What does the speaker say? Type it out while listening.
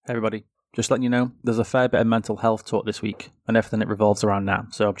Everybody, just letting you know, there's a fair bit of mental health talk this week, and everything it revolves around now,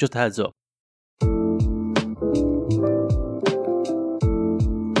 so just a heads up.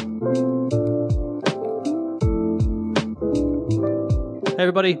 Hey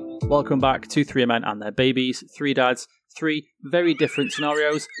everybody, welcome back to Three Men and Their Babies, Three Dads, three very different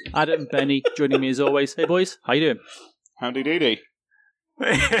scenarios. Adam, Benny, joining me as always. Hey boys, how you doing? Howdy doody.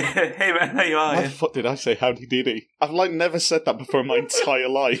 Hey man, how you are? How the fuck did I say howdy doody? I've never said that before in my entire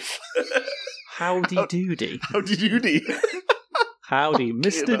life. Howdy doody. Howdy doody. Howdy,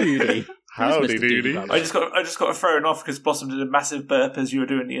 Mr. Doody. Howdy Mr. doody. I just got thrown off because Blossom did a massive burp as you were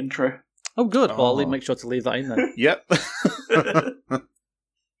doing the intro. Oh good, well I'll make sure to leave that in then. Yep.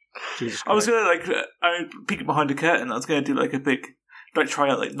 Jesus I was Christ. gonna peek behind a curtain. I was gonna do a big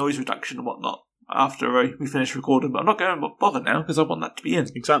try out noise reduction and whatnot after we finish recording, but I'm not going to bother now because I want that to be in.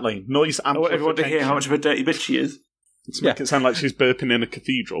 Exactly. Noise I want amplification. everyone to hear how much of a dirty bitch she is. To make it sound like she's burping in a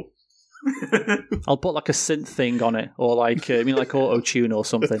cathedral. I'll put a synth thing on it, or auto-tune or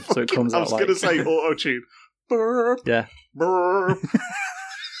something, so it comes out I was going to say auto-tune. Burp. Yeah. Burp.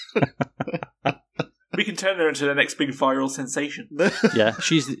 We can turn her into the next big viral sensation. Yeah,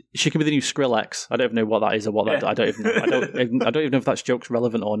 she can be the new Skrillex. I don't even know what that is or what that. I don't even know. I don't even know if that joke's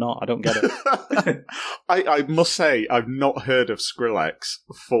relevant or not. I don't get it. I must say, I've not heard of Skrillex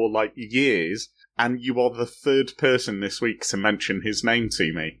for years, and you are the third person this week to mention his name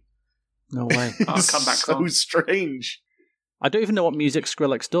to me. No way. I'll come back. So strange. I don't even know what music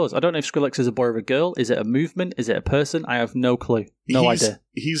Skrillex does. I don't know if Skrillex is a boy or a girl. Is it a movement? Is it a person? I have no clue. No idea.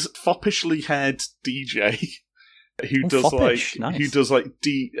 He's foppishly haired DJ who does foppish. Nice. who does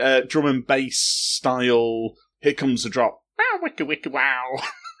drum and bass style. Here comes the drop. Wow, wicka wicka wow.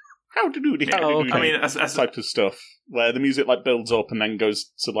 How to do it? Oh, okay. I mean, as type of stuff where the music builds up and then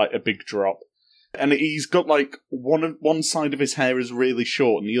goes to a big drop. And he's got one side of his hair is really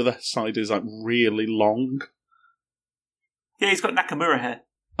short and the other side is really long. yeah, he's got Nakamura hair.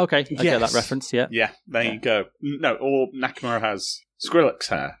 Okay, I get that reference, yeah. Yeah, there you go. No, or Nakamura has Skrillex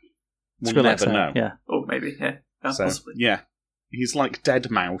hair. We'll Skrillex never hair, know. yeah. Oh, maybe, yeah. So, Possibly. yeah. He's like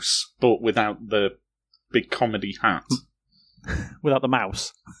Dead Mouse, but without the big comedy hat. Without the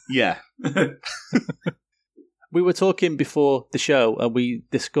mouse. Yeah. We were talking before the show, and we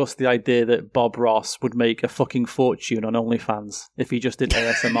discussed the idea that Bob Ross would make a fucking fortune on OnlyFans if he just did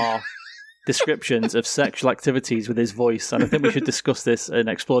ASMR descriptions of sexual activities with his voice. And I think we should discuss this and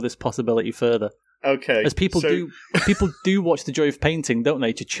explore this possibility further. Okay. As people do watch The Joy of Painting, don't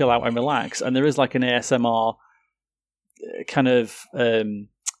they, to chill out and relax? And there is an ASMR kind of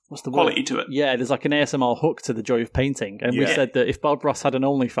what's the quality word? to it. Yeah, there's an ASMR hook to The Joy of Painting. And we said that if Bob Ross had an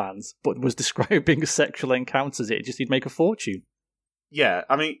OnlyFans but was describing sexual encounters, he'd make a fortune. Yeah,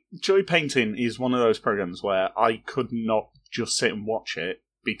 I mean, Joy Painting is one of those programs where I could not just sit and watch it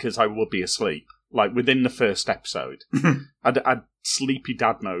because I would be asleep. Within the first episode. I'd sleepy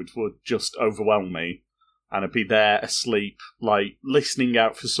dad mode would just overwhelm me. And I'd be there asleep, listening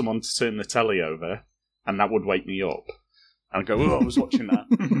out for someone to turn the telly over. And that would wake me up. And I'd go, oh, I was watching that.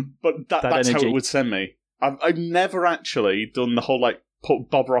 But that's energy. how it would send me. I've never actually done the whole,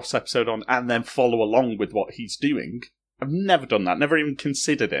 put Bob Ross episode on and then follow along with what he's doing. I've never done that. Never even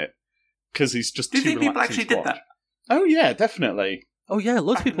considered it. Because he's just too relaxing. Do you think people actually did that? Oh, yeah, definitely. Oh, yeah,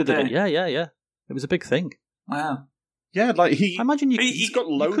 loads of people did it. Yeah. It was a big thing. Wow. Yeah, I imagine he's got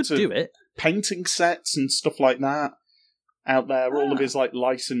loads you could of do it. painting sets and stuff like that out there. All of his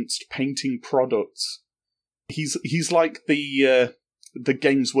licensed painting products. He's like the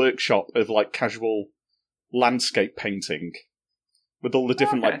Games Workshop of casual landscape painting with all the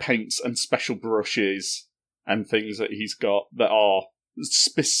different paints and special brushes and things that he's got that are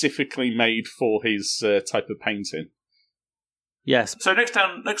specifically made for his type of painting. Yes. So next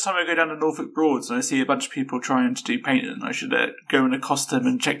time I go down to Norfolk Broads and I see a bunch of people trying to do painting, I should go and accost them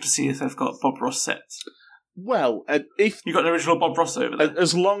and check to see if they've got Bob Ross sets. Well, if you got an original Bob Ross over there,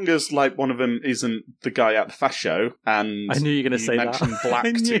 as long as one of them isn't the guy at the Fast Show, and I knew you were going to say mentioned that. Black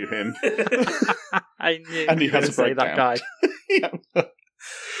to him, I knew, and he has a breakdown. That guy. Yeah.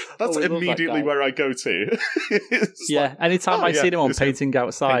 That's immediately where I go to. Anytime I see him on painting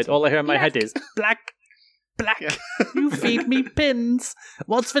outside, all I hear in my head is black. You feed me pins.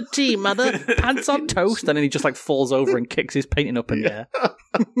 What's for tea, mother? Pants on toast. And then he just falls over and kicks his painting up in the air.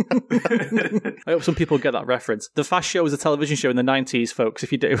 I hope some people get that reference. The Fast Show was a television show in the 90s, folks.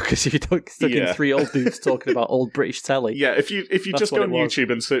 If you do, because if you don't stuck in three old dudes talking about old British telly. Yeah, if you just go on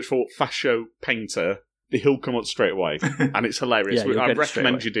YouTube and search for Fast Show Painter, he'll come up straight away, and it's hilarious. I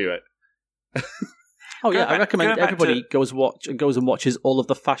recommend you do it. Oh yeah, I recommend everybody goes and watches all of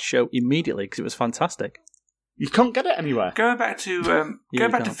the Fast Show immediately because it was fantastic. You can't get it anywhere. Going back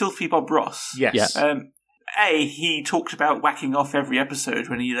to Filthy Bob Ross. Yes. He talked about whacking off every episode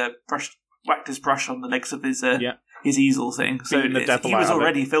when he whacked his brush on the legs of his easel thing. So he was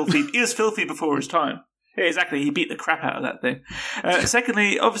already filthy. He was filthy before his time. Yeah, exactly. He beat the crap out of that thing.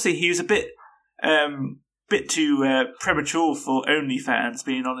 Secondly, obviously, he was a bit too premature for OnlyFans,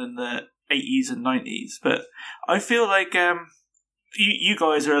 being on in the 80s and 90s. But I feel like you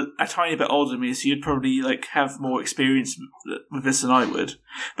guys are a tiny bit older than me, so you'd probably have more experience with this than I would.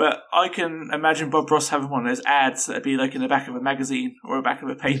 But I can imagine Bob Ross having one of those ads that'd be in the back of a magazine or the back of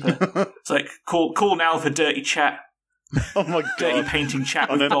a paper. It's call now for dirty chat. Oh my god! Dirty painting chat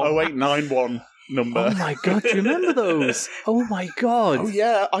on with an Bob. 0891 number. Oh my god! Do you remember those? Oh my god! Oh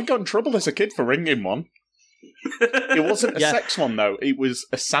yeah, I got in trouble as a kid for ringing one. It wasn't a sex one though; it was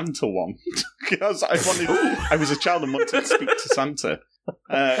a Santa one. Because I was a child and wanted to speak to Santa.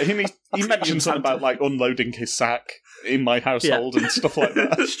 He mentioned something about unloading his sack in my household and stuff like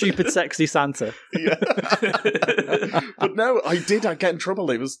that. Stupid, sexy Santa. Yeah. But no, I get in trouble.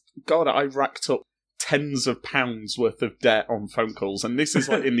 It was I racked up tens of pounds worth of debt on phone calls, and this is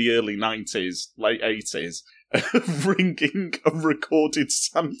in the early 90s, late 80s, ringing a recorded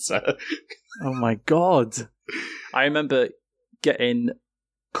Santa. Oh my god. I remember getting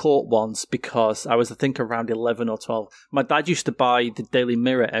caught once because I was, I think, around 11 or 12. My dad used to buy the Daily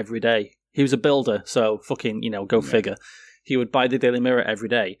Mirror every day. He was a builder, so fucking, go figure. He would buy the Daily Mirror every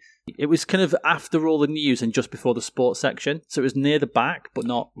day. It was kind of after all the news and just before the sports section, so it was near the back, but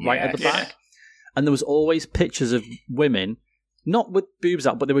not right at the back. And there was always pictures of women, not with boobs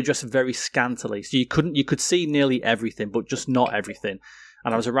out, but they were dressed very scantily. So you could see nearly everything, but just not everything.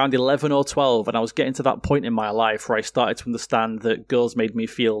 And I was around 11 or 12, and I was getting to that point in my life where I started to understand that girls made me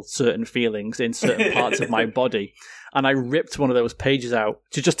feel certain feelings in certain parts of my body. And I ripped one of those pages out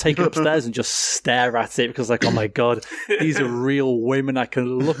to just take it upstairs and just stare at it because, oh my god, these are real women. I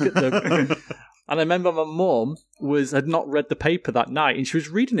can look at them. And I remember my mum had not read the paper that night, and she was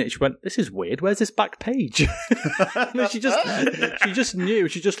reading it. She went, "This is weird. Where's this back page?" And she just knew.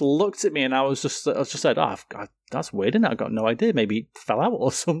 She just looked at me, and I just said, "Oh, God, that's weird, isn't it? I got no idea. Maybe it fell out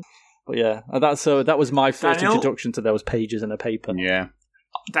or something." But yeah, that was my first introduction to those pages in a paper. Yeah,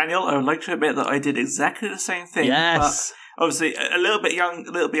 Daniel, I would like to admit that I did exactly the same thing. Yes. But obviously, a little bit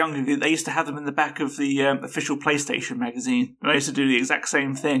younger. They used to have them in the back of the official PlayStation magazine, and I used to do the exact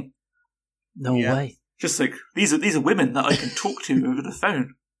same thing. No way. Just these are women that I can talk to over the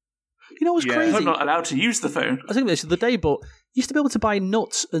phone. You know what's crazy? I'm not allowed to use the phone. I was thinking this the other day, but you used to be able to buy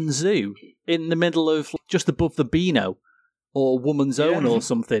Nuts and Zoo in the middle of just above the Beano or Woman's Own or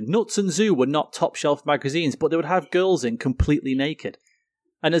something. Nuts and Zoo were not top shelf magazines, but they would have girls in completely naked.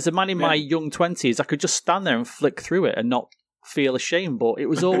 And as a man in my young 20s, I could just stand there and flick through it and not feel ashamed. But it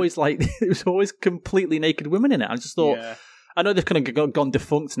was always it was always completely naked women in it. I just thought. Yeah. I know they've kind of gone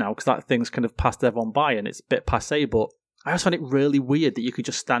defunct now because that thing's kind of passed everyone by and it's a bit passé, but I always find it really weird that you could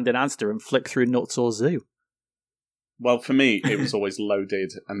just stand in Asda and flick through Nuts or Zoo. Well, for me, it was always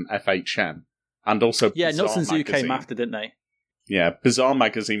Loaded and FHM. And also Bizarre Nuts and Zoo magazine. came after, didn't they? Yeah, Bizarre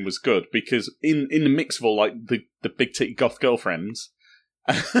magazine was good because in the mix of all the big titty goth girlfriends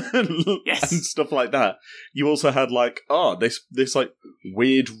and stuff like that, you also had this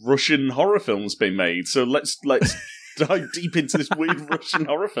weird Russian horror films being made. So let's dive deep into this weird Russian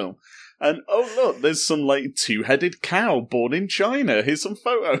horror film. And look, there's some two-headed cow born in China. Here's some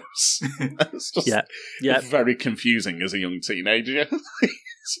photos. It's just very confusing as a young teenager.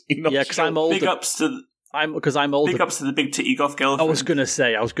 Because I'm older. Big ups to I'm older. Big ups to the big titty goth girlfriend. I was going to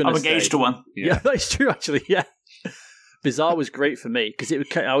say. I'm engaged to one. Yeah, that's true. Actually, yeah. Bizarre was great for me because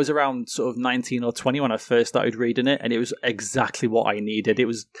I was around sort of 19 or 20 when I first started reading it, and it was exactly what I needed. It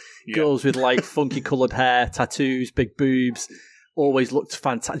was girls with funky coloured hair, tattoos, big boobs, always looked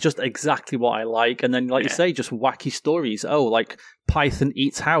fantastic, just exactly what I like. And then, you say, just wacky stories. Oh, Python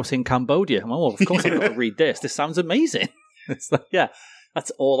eats house in Cambodia. Well, of course I've got to read this. This sounds amazing. It's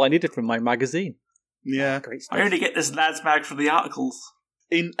that's all I needed from my magazine. Yeah, great stuff. I only get this lads mag for the articles.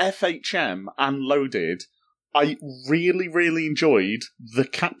 In FHM and Loaded, I really, really enjoyed the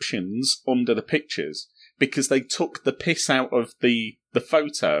captions under the pictures because they took the piss out of the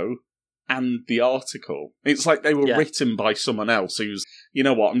photo and the article. It's like they were written by someone else who's, you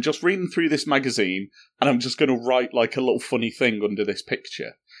know what, I'm just reading through this magazine and I'm just going to write a little funny thing under this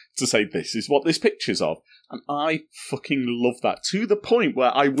picture to say this is what this picture's of. And I fucking love that to the point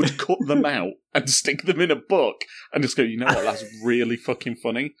where I would cut them out and stick them in a book and just go, you know what, that's really fucking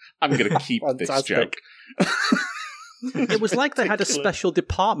funny. I'm going to keep this joke. It was like they had a special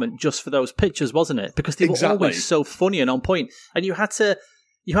department just for those pictures, wasn't it? Because they were always so funny and on point. And you had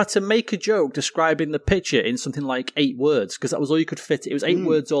you had to make a joke describing the picture in something like 8 words, because that was all you could fit. It was 8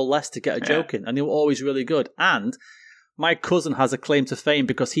 words or less to get a joke in, and they were always really good. And my cousin has a claim to fame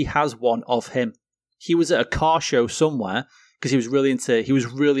because he has one of him. He was at a car show somewhere because he was really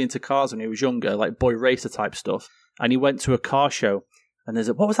into cars when he was younger, like boy racer type stuff. And he went to a car show, and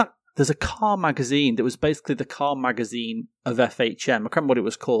what was that? There's a car magazine that was basically the car magazine of FHM. I can't remember what it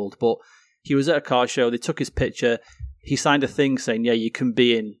was called, but he was at a car show. They took his picture. He signed a thing saying, "Yeah, you can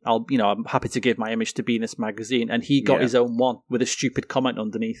be in. I'm happy to give my image to be in this magazine." And he got his own one with a stupid comment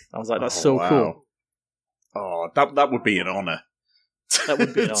underneath. I was like, "That's so cool." Oh, that would be an honour. That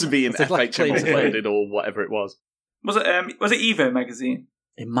would be an to be in FHM Unfolded or whatever it was. Was it Evo magazine?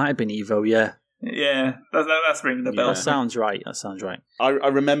 It might have been Evo, yeah. Yeah, that's ringing the bell. That sounds right. I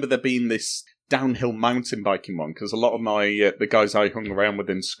remember there being this downhill mountain biking one, because a lot of my the guys I hung around with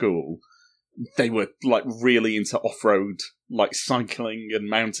in school, they were like really into off-road, like cycling and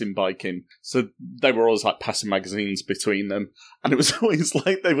mountain biking. So they were always like passing magazines between them, and it was always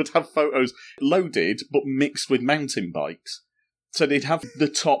like they would have photos loaded but mixed with mountain bikes. So they'd have the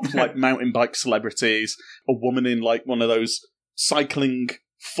top like mountain bike celebrities, a woman in like one of those cycling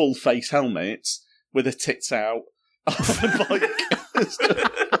full face helmets with her tits out on a bike. It's just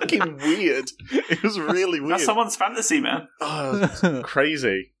fucking weird. It was really weird. That's someone's fantasy, man. Oh, it's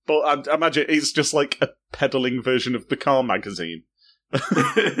crazy. But I imagine it's just like a peddling version of the car magazine.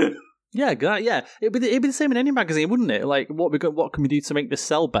 Yeah. It'd be the same in any magazine, wouldn't it? Like, what can we do to make this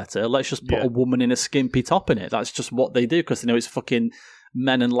sell better? Let's just put a woman in a skimpy top in it. That's just what they do, because they know it's fucking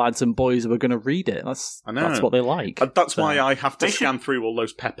men and lads and boys who are going to read it. That's what they like. That's why I have to scan through all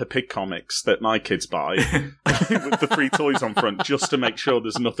those Peppa Pig comics that my kids buy with the free toys on front, just to make sure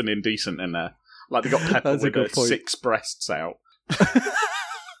there's nothing indecent in there. Like they got Peppa with her 6 breasts out.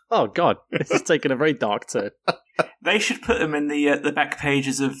 Oh God, this is taking a very dark turn. They should put them in the back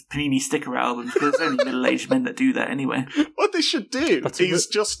pages of Panini sticker albums, because there's only middle-aged men that do that anyway. What they should do That's a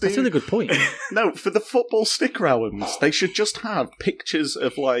really good point. No, for the football sticker albums, they should just have pictures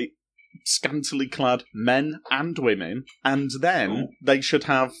of like scantily clad men and women, and then they should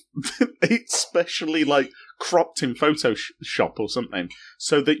have it specially like cropped in Photoshop or something,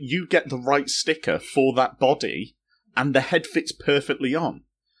 so that you get the right sticker for that body, and the head fits perfectly on.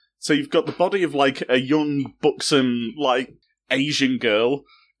 So you've got the body of, like, a young, buxom, like, Asian girl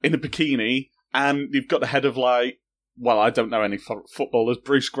in a bikini, and you've got the head of, like, well, I don't know any footballers,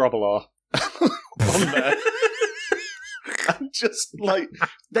 Bruce Grobbelaar on there. And just, like,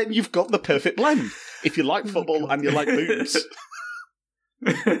 then you've got the perfect blend. If you like football and you like boobs.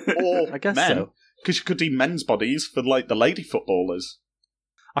 Or I guess men, so. because you could do men's bodies for, like, the lady footballers.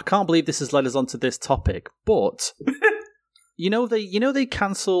 I can't believe this has led us onto this topic, but... You know they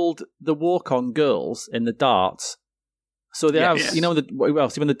cancelled the walk-on girls in the darts. So they have,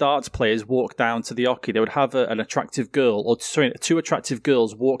 when the darts players walk down to the hockey, they would have an attractive girl, or sorry, 2 attractive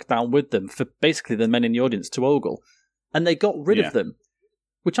girls walk down with them for basically the men in the audience to ogle. And they got rid of them,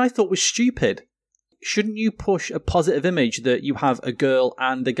 which I thought was stupid. Shouldn't you push a positive image that you have a girl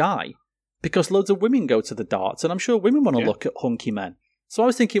and a guy? Because loads of women go to the darts, and I'm sure women want to look at hunky men. So I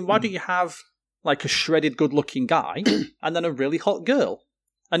was thinking, why don't you have like a shredded, good-looking guy, and then a really hot girl?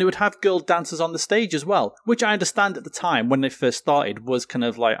 And it would have girl dancers on the stage as well, which I understand at the time when they first started was kind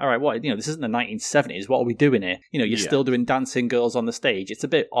of like, all right, this isn't the 1970s. What are we doing here? You're still doing dancing girls on the stage. It's a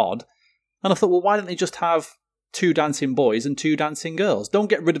bit odd. And I thought, well, why don't they just have 2 dancing boys and 2 dancing girls? Don't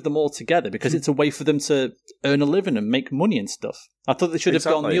get rid of them all together, because it's a way for them to earn a living and make money and stuff. I thought they should have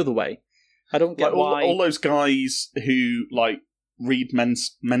gone the other way. I don't get why all those guys who like read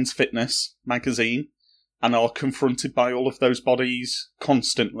men's fitness magazine and are confronted by all of those bodies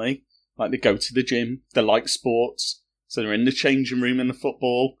constantly. Like, they go to the gym, they like sports, so they're in the changing room in the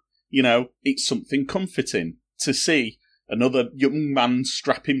football. It's something comforting to see another young man's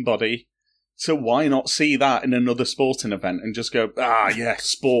strapping body. So why not see that in another sporting event and just go,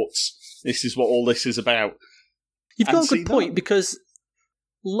 sports. This is what all this is about. You've got a good point, because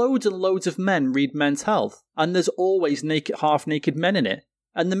loads and loads of men read Men's Health, and there's always half-naked men in it.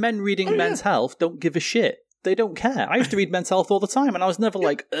 And the men reading Men's Health don't give a shit. They don't care. I used to read Men's Health all the time, and I was never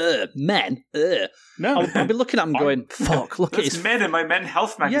like, men, No. I'd be looking at them going, fuck, look at his... men in my Men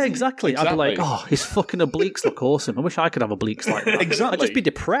Health magazine. Yeah, exactly. I'd be like, his fucking obliques look awesome. I wish I could have obliques like that. Exactly. I'd just be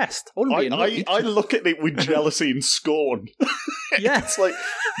depressed. I look at it with jealousy and scorn. Yeah. It's like,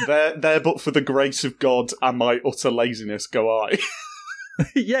 there but for the grace of God and my utter laziness go I.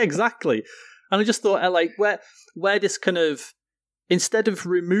 Yeah, exactly. And I just thought, like, where this kind of, instead of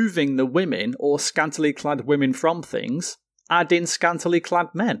removing the women or scantily clad women from things, add in scantily clad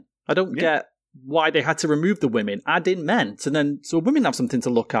men. I don't get why they had to remove the women, add in men, and then so women have something to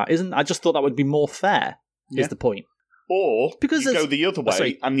look at, isn't? I just thought that would be more fair. Is the point? Or because you go the other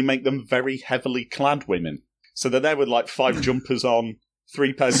way and you make them very heavily clad women, so they're there with like 5 jumpers on,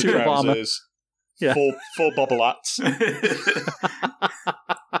 3 pairs of trousers, 4 bobble hats.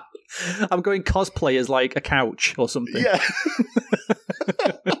 I'm going cosplay as like a couch or something. Yeah.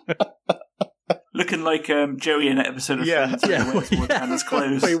 Looking like Joey in an episode of Friends where he wears Montana's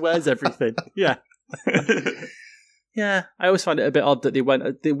clothes. He wears everything. Yeah. Yeah, I always find it a bit odd that they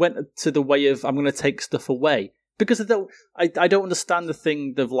went to the way of I'm going to take stuff away, because I don't understand the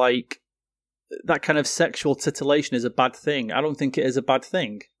thing of like that kind of sexual titillation is a bad thing. I don't think it is a bad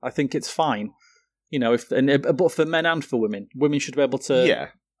thing. I think it's fine. You know, but for men and for women should be able to. Yeah.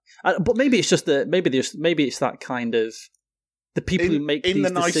 But maybe it's just maybe it's that kind of the people who make these decisions.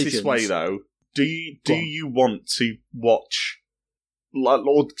 In the nicest way, though. Do you want to watch,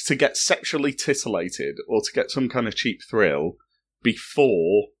 or to get sexually titillated, or to get some kind of cheap thrill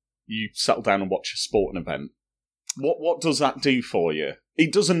before you settle down and watch a sporting event? What does that do for you?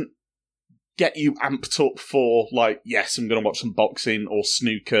 It doesn't get you amped up for, like, yes, I'm going to watch some boxing or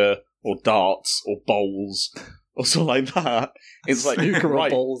snooker or darts or bowls or something like that. It's like, snooker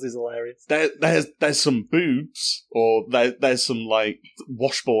right, or bowls is hilarious. There's some boobs, or there's some, like,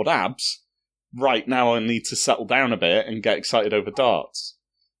 washboard abs. Right, now I need to settle down a bit and get excited over darts.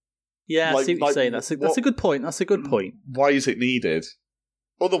 Yeah, I see what you're saying. That's a good point. That's a good point. Why is it needed?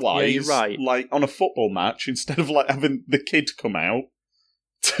 Otherwise, you're right. Like on a football match, instead of like having the kid come out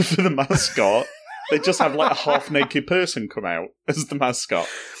for the mascot, they just have like a half-naked person come out as the mascot.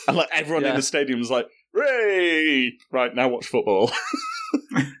 And like everyone in the stadium is like, "Hooray!" Right, now watch football.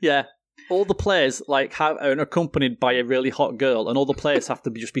 Yeah. All the players like are accompanied by a really hot girl, and all the players have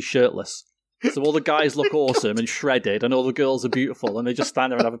to just be shirtless. So all the guys look awesome and shredded, and all the girls are beautiful, and they just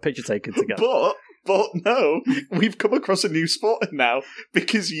stand there and have a picture taken together. But no, we've come across a new sport now,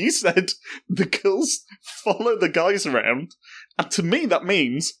 because you said the girls follow the guys around, and to me that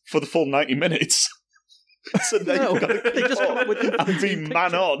means for the full 90 minutes. So they've got to keep up and be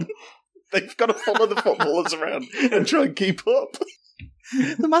man on. They've got to follow the footballers around and try and keep up.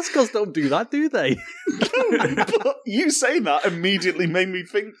 The mascots don't do that, do they? No, but you saying that immediately made me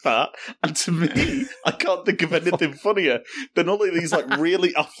think that, and to me, I can't think of anything funnier than all of these like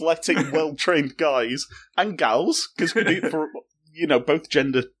really athletic, well-trained guys and gals, because we do it for both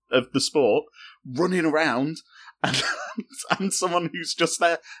gender of the sport, running around, and someone who's just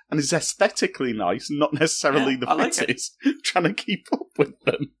there and is aesthetically nice, not necessarily the fittest, trying to keep up with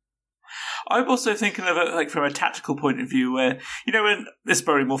them. I'm also thinking of it like from a tactical point of view, where when this is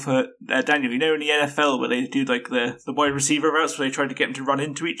probably more for Daniel. In the NFL where they do like the wide receiver routes where they try to get them to run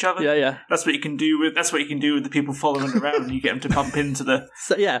into each other. Yeah. That's what you can do with the people following around. And you get them to bump into the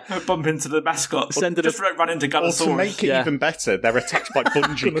mascot. Just run into Gunnosaurus. Or to make it even better, they're attached by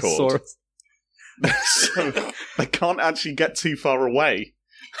bungee cord, so they can't actually get too far away.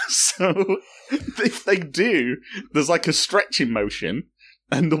 So if they do, there's like a stretching motion.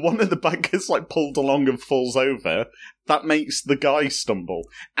 And the one at the back gets like pulled along and falls over. That makes the guy stumble,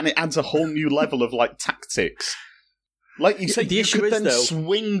 and it adds a whole new level of like tactics. Like you said, you could then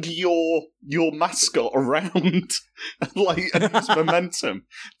swing your mascot around, and use momentum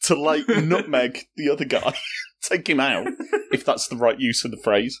to like nutmeg the other guy, take him out, if that's the right use of the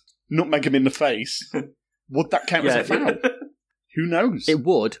phrase. Nutmeg him in the face. Would that count as a foul? Who knows? It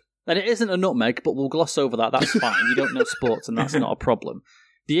would. And it isn't a nutmeg, but we'll gloss over that. That's fine. You don't know sports, and that's not a problem.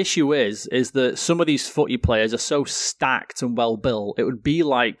 The issue is that some of these footy players are so stacked and well built. It would be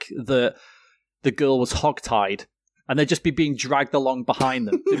like the girl was hogtied, and they'd just be being dragged along behind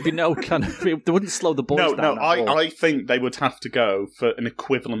them. There'd be no kind of. They wouldn't slow the boys down. No. I think they would have to go for an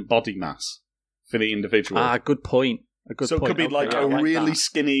equivalent body mass for the individual. Good point. It could be like a really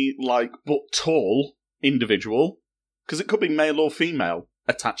skinny, but tall individual, because it could be male or female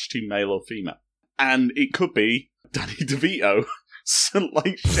attached to male or female, and it could be Danny DeVito. Some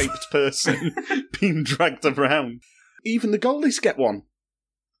shaped person being dragged around. Even the goalies get one.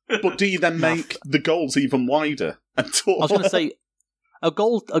 But do you then make the goals even wider and taller? I was going to say, a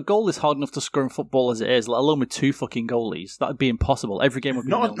goal is hard enough to score in football as it is, let alone with 2 fucking goalies. That would be impossible. Every game would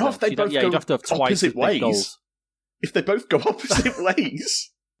be not if they both go you'd have to have twice opposite ways. Goals. If they both go opposite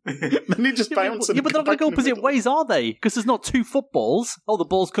ways, then you just bounce. But they're not going to go opposite ways, are they? Because there's not 2 footballs. Oh, the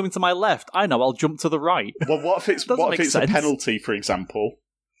ball's coming to my left. I know. I'll jump to the right. Well, what if it's a penalty, for example?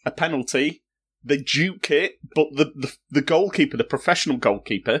 A penalty. They juke it, but the goalkeeper, the professional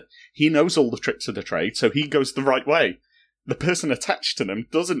goalkeeper, he knows all the tricks of the trade, so he goes the right way. The person attached to them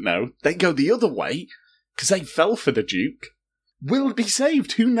doesn't know. They go the other way because they fell for the juke. Will it be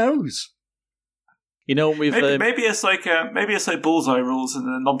saved? Who knows? You know, we've maybe it's like bullseye rules, and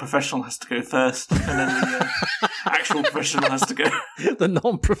the non-professional has to go first, and then the actual professional has to go. The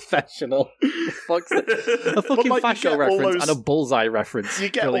non-professional, a fucking fascio reference and a bullseye reference. You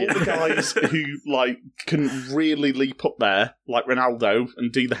get Brilliant. all the guys who can really leap up there, like Ronaldo,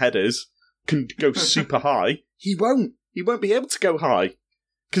 and do the headers, can go super high. He won't. He won't be able to go high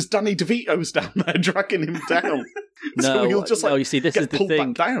because Danny DeVito's down there dragging him down. So he'll just you see, this is the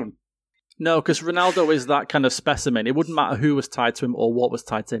thing. Back down. No, because Ronaldo is that kind of specimen. It wouldn't matter who was tied to him or what was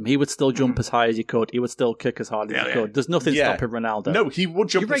tied to him. He would still jump as high as he could. He would still kick as hard as he could. There's nothing stopping Ronaldo. No, he would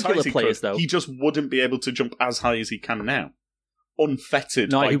jump as high as he could. Though. He just wouldn't be able to jump as high as he can now.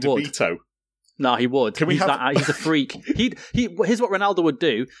 Unfettered by DeVito. No, he would. He's a freak. Here's what Ronaldo would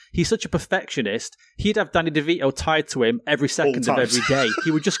do. He's such a perfectionist. He'd have Danny DeVito tied to him every second of every day. He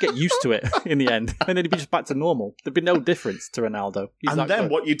would just get used to it in the end, and then he'd be just back to normal. There'd be no difference to Ronaldo. And then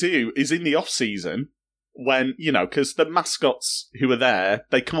what you do is in the off season, when because the mascots who are there,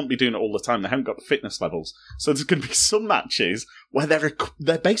 they can't be doing it all the time. They haven't got the fitness levels, so there's going to be some matches where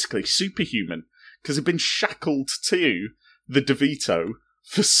they're basically superhuman because they've been shackled to the DeVito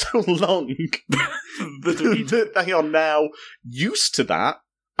for so long that they are now used to that,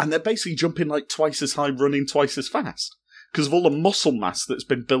 and they're basically jumping like twice as high, running twice as fast because of all the muscle mass that's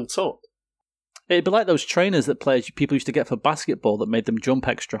been built up. It'd be like those trainers that people used to get for basketball that made them jump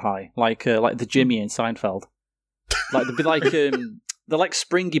extra high, like the Jimmy in Seinfeld. Like they'd be like they're like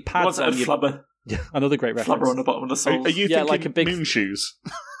springy pads. What's that, Flubber? Yeah, another great reference. Flubber on the bottom of the soles. Are you thinking like a big moon shoes?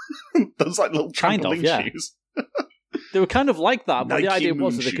 Those like little trampoline shoes. They were kind of like that, but Nike the idea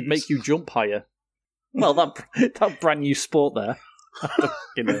was that they could make you jump higher. Well, that brand new sport there.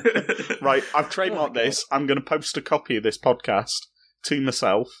 Right, I've trademarked this. I'm going to post a copy of this podcast to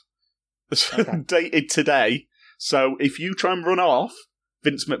myself. Dated today. So if you try and run off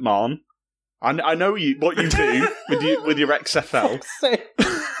Vince McMahon, I know what you do with your XFL.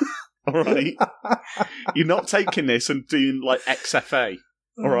 All right, you're not taking this and doing like XFA.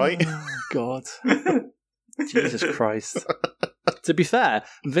 All right. Oh God. Jesus Christ. To be fair,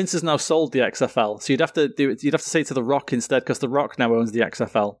 Vince has now sold the XFL, so you'd have to say to The Rock instead, because The Rock now owns the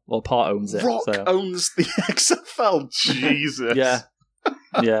XFL, or part owns it. Rock owns the XFL. Jesus.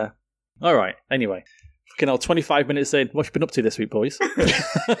 Yeah. All right. Anyway, fucking hell, 25 minutes in. What have you been up to this week, boys?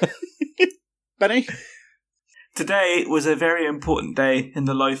 Benny? Today was a very important day in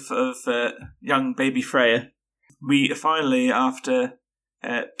the life of young baby Freya. We finally, after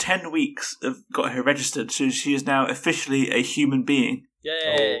 10 weeks, have got her registered, so she is now officially a human being.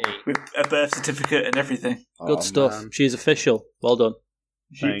 Yay! With a birth certificate and everything. Good stuff. Man. She is official. Well done.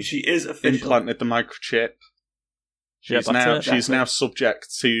 She is official. Implanted the microchip. She's now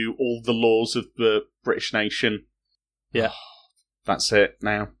subject to all the laws of the British nation. Yeah. That's it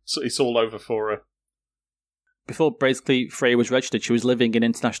now. So it's all over for her. Before basically Freya was registered, she was living in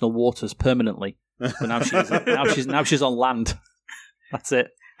international waters permanently. But now she's on land. That's it.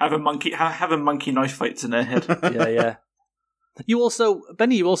 Have a monkey knife fights in her head. Yeah.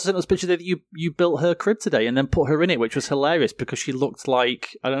 Benny, you also sent us a picture that you built her crib today and then put her in it, which was hilarious because she looked like,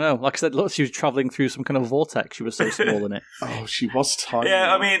 I don't know, like I said, look, she was travelling through some kind of vortex. She was so small in it. Oh, she was tiny.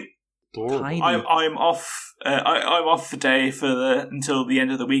 Yeah, I mean, tiny. I'm off. I'm off the day until the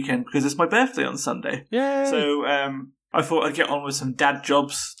end of the weekend because it's my birthday on Sunday. Yeah. So I thought I'd get on with some dad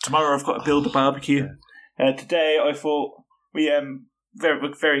jobs. Tomorrow I've got to build a barbecue. Today I thought we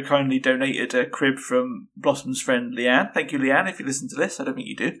very, very kindly donated a crib from Blossom's friend Leanne. Thank you, Leanne, if you listen to this. I don't think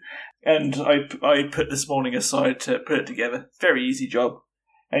you do. And I put this morning aside to put it together. Very easy job.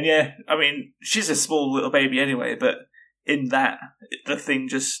 And yeah, I mean, she's a small little baby anyway, but in that, the thing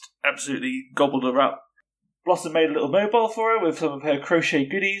just absolutely gobbled her up. Blossom made a little mobile for her with some of her crochet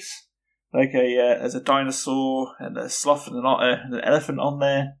goodies. Like there's a dinosaur and a sloth and an otter and an elephant on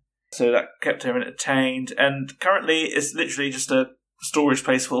there. So that kept her entertained. And currently, it's literally just a storage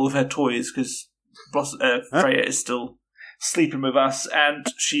place for all of her toys because Freya is still sleeping with us, and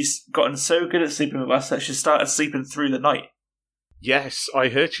she's gotten so good at sleeping with us that she started sleeping through the night. Yes, I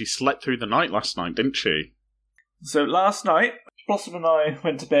heard she slept through the night last night, didn't she? So last night, Blossom and I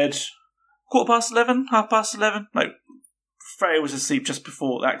went to bed 11:15. Like, Freya was asleep just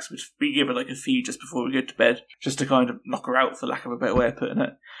before that because we give her like a feed just before we go to bed, just to kind of knock her out, for lack of a better way of putting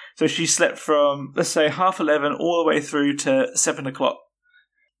it. So she slept from, let's say, 11:30 all the way through to 7 o'clock.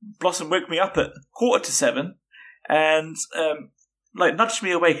 Blossom woke me up at 7:15 and nudged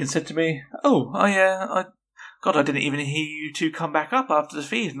me awake and said to me, I didn't even hear you two come back up after the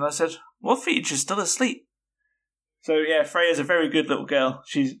feed. And I said, what feed? She's still asleep. So yeah, Freya's a very good little girl.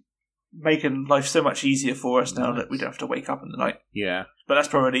 She's making life so much easier for us now that we don't have to wake up in the night. Yeah. But that's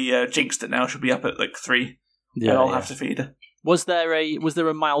probably jinxed it now. She'll be up at like 3, and I'll have to feed her. Was there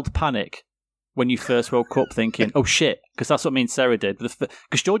a mild panic when you first woke up thinking, oh shit, because that's what me and Sarah did.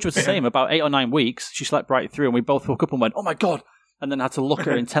 Because George was the same, about 8 or 9 weeks, she slept right through, and we both woke up and went, oh my God, and then had to look at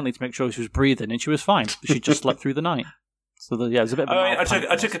her intently to make sure she was breathing, and she was fine. She just slept through the night. So it was a bit of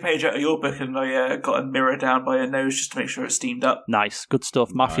a I took a page out of your book, and I got a mirror down by her nose just to make sure it steamed up. Nice, good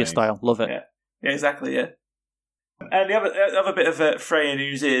stuff, Mafia style, love it. Yeah, exactly, yeah. And the other bit of Freya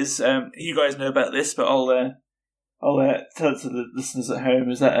news is, you guys know about this, but I'll tell it to the listeners at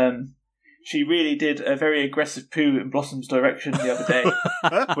home, is that she really did a very aggressive poo in Blossom's direction the other day,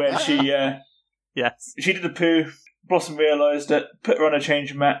 where she she did a poo. Blossom realised it, put her on a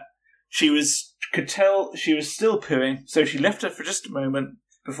changing mat. Could tell she was still pooing, so she left her for just a moment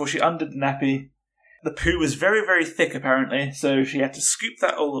before she undid the nappy. The poo was very, very thick, apparently, so she had to scoop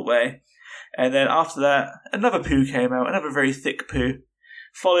that all away. And then after that, another poo came out, another very thick poo,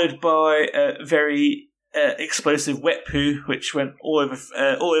 followed by a very explosive wet poo, which went all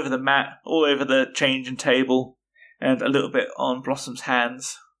over the mat, all over the changing table, and a little bit on Blossom's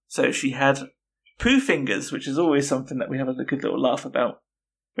hands. So she had poo fingers, which is always something that we have a good little laugh about.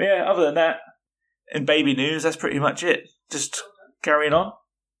 But yeah, other than that, in baby news, that's pretty much it. Just carrying on.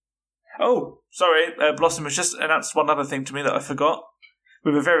 Oh, sorry, Blossom has just announced one other thing to me that I forgot.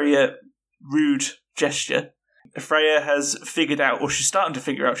 With a very rude gesture, Freya has figured out, or she's starting to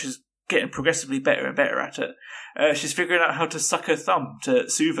figure out, she's getting progressively better and better at it. She's figuring out how to suck her thumb to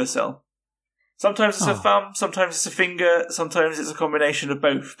soothe herself. Sometimes it's a thumb, sometimes it's a finger, sometimes it's a combination of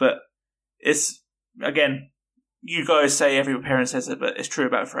both, but it's, again, you guys say every parent says it, but it's true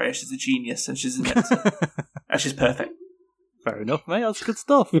about Freya. She's a genius, and she's and she's perfect. Fair enough, mate. That's good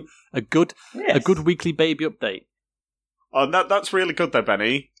stuff. A good weekly baby update. Oh, that's really good, there,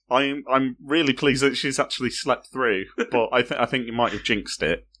 Benny. I'm really pleased that she's actually slept through, but I think you might have jinxed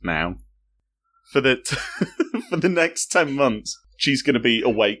it now. For the for the next 10 months, she's going to be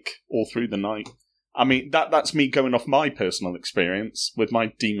awake all through the night. I mean, that's me going off my personal experience with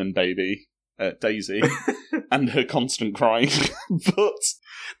my demon baby, Daisy, and her constant crying. But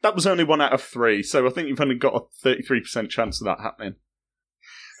that was only 1 out of 3, so I think you've only got a 33% chance of that happening.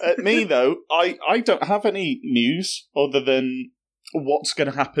 Me, though, I don't have any news other than what's going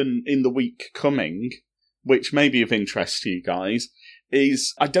to happen in the week coming, which may be of interest to you guys,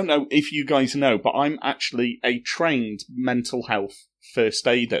 is, I don't know if you guys know, but I'm actually a trained mental health first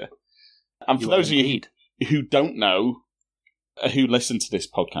aider. And for those of you who don't know, who listen to this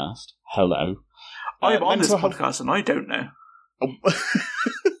podcast, hello. I'm on this podcast and I don't know.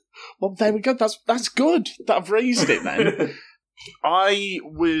 Well, there we go. That's good that I've raised it then. I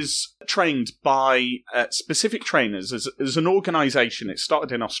was trained by specific trainers as an organisation. It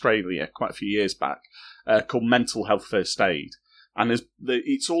started in Australia quite a few years back, called Mental Health First Aid. And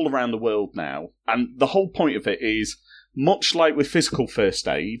it's all around the world now. And the whole point of it is, much like with physical first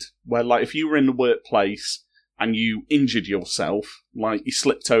aid, where like if you were in the workplace and you injured yourself, like you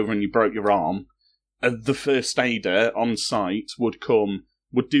slipped over and you broke your arm, the first aider on site would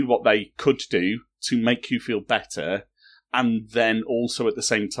do what they could do to make you feel better, and then also at the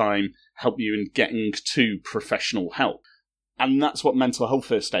same time help you in getting to professional help. And that's what mental health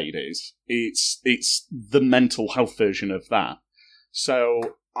first aid is. It's the mental health version of that.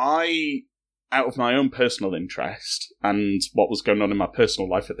 So I, out of my own personal interest and what was going on in my personal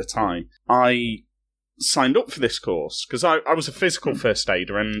life at the time, I signed up for this course because I was a physical first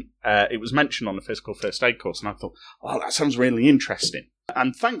aider, and it was mentioned on the physical first aid course, and I thought, oh, that sounds really interesting.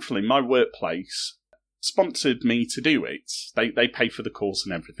 And thankfully, my workplace sponsored me to do it. They pay for the course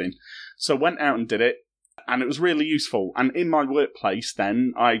and everything. So I went out and did it, and it was really useful. And in my workplace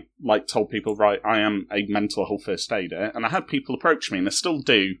then, I told people, right, I am a mental health first aider, and I had people approach me, and I still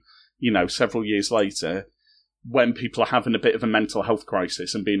do, several years later, when people are having a bit of a mental health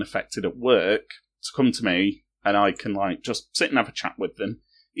crisis and being affected at work, to come to me, and I can just sit and have a chat with them.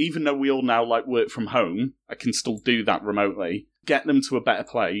 Even though we all now work from home, I can still do that remotely, get them to a better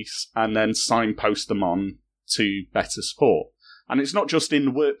place, and then signpost them on to better support. And it's not just in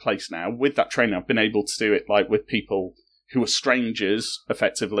the workplace now. With that training, I've been able to do it with people who are strangers,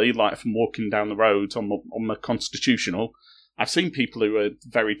 effectively, if I'm walking down the road on the Constitutional. I've seen people who are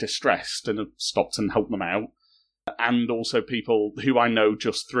very distressed and have stopped and helped them out. And also people who I know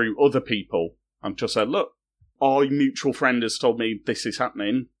just through other people. I've just said, look, our mutual friend has told me this is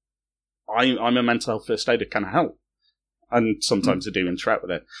happening. I'm a mental health first aider, can I help? And sometimes I do interact with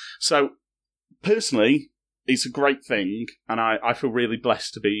it. So, personally, it's a great thing, and I feel really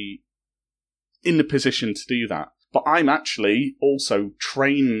blessed to be in the position to do that. But I'm actually also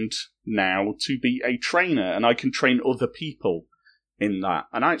trained now to be a trainer, and I can train other people in that.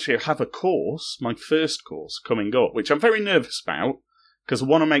 And I actually have a course, my first course, coming up, which I'm very nervous about, because I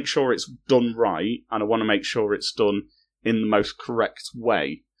want to make sure it's done right, and I want to make sure it's done in the most correct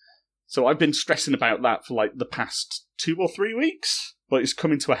way. So I've been stressing about that for like the past 2 or 3 weeks, but it's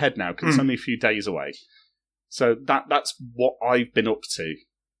coming to a head now, because it's only a few days away. So that's what I've been up to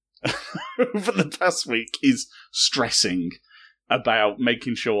over the past week, is stressing about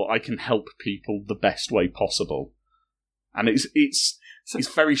making sure I can help people the best way possible. And it's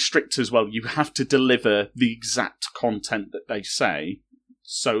very strict as well. You have to deliver the exact content that they say,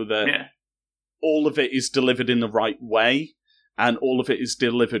 so that all of it is delivered in the right way, and all of it is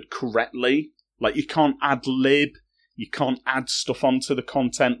delivered correctly. Like, you can't ad-lib, you can't add stuff onto the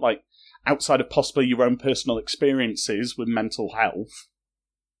content, like, outside of possibly your own personal experiences with mental health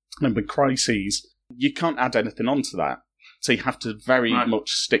and with crises. You can't add anything onto that. So you have to very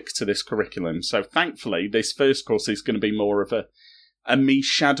much stick to this curriculum. So thankfully, this first course is going to be more of a me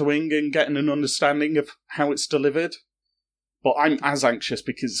shadowing and getting an understanding of how it's delivered. But I'm as anxious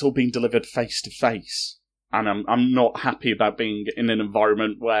because it's all being delivered face-to-face. And I'm not happy about being in an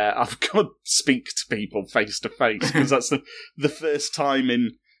environment where I've got to speak to people face-to-face, because that's the first time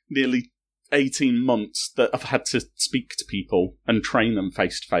in nearly 18 months that I've had to speak to people and train them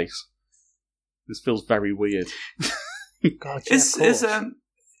face-to-face. This feels very weird. God, is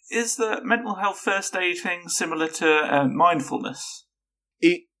the mental health first aid thing similar to mindfulness?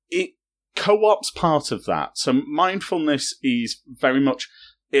 It co-opts part of that. So mindfulness is very much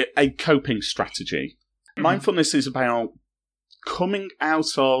a coping strategy. Mm-hmm. Mindfulness is about coming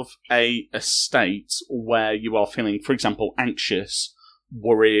out of a state where you are feeling, for example, anxious,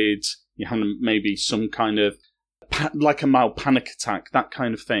 worried, you have maybe some kind of like a mild panic attack, that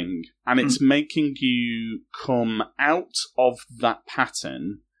kind of thing. And it's making you come out of that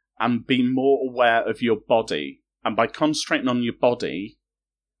pattern and be more aware of your body. And by concentrating on your body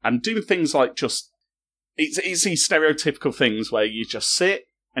and doing things like it's these stereotypical things where you just sit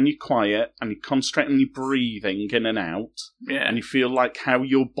and you're quiet and you concentrate on your breathing in and out. Yeah. And you feel like how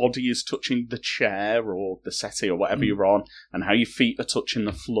your body is touching the chair or the settee or whatever you're on, and how your feet are touching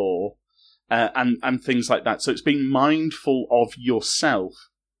the floor. And things like that. So it's being mindful of yourself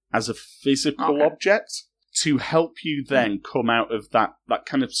as a physical object to help you then come out of that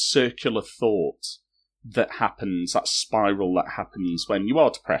kind of circular thought that happens, that spiral that happens when you are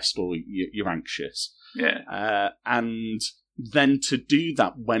depressed or you're anxious. Yeah. And then to do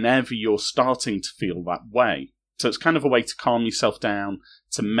that whenever you're starting to feel that way. So it's kind of a way to calm yourself down,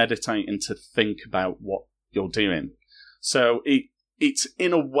 to meditate and to think about what you're doing. So it's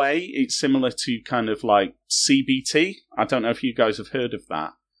in a way, it's similar to kind of like CBT. I don't know if you guys have heard of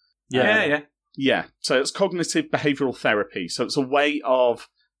that. Yeah. So it's cognitive behavioral therapy. So it's a way of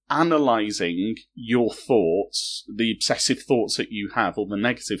analysing your thoughts, the obsessive thoughts that you have, or the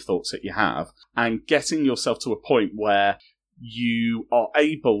negative thoughts that you have, and getting yourself to a point where you are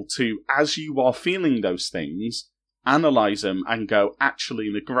able to, as you are feeling those things, analyse them and go, actually,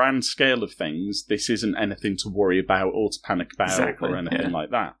 in the grand scale of things, this isn't anything to worry about or to panic about or anything like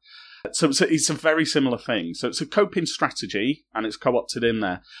that. So it's a very similar thing. So it's a coping strategy, and it's co-opted in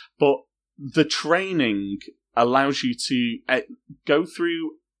there. But the training allows you to go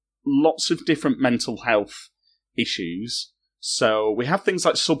through lots of different mental health issues. So we have things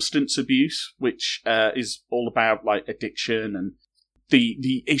like substance abuse, which is all about like addiction and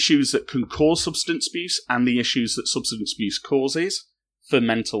the issues that can cause substance abuse and the issues that substance abuse causes for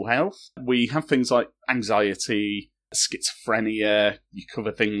mental health. We have things like anxiety, schizophrenia. You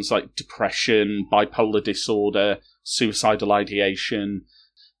cover things like depression, bipolar disorder, suicidal ideation.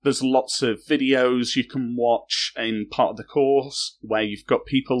 There's lots of videos you can watch in part of the course where you've got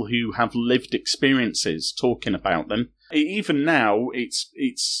people who have lived experiences talking about them. Even now,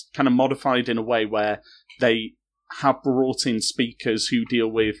 it's kind of modified in a way where they have brought in speakers who deal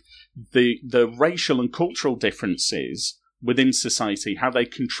with the racial and cultural differences within society, how they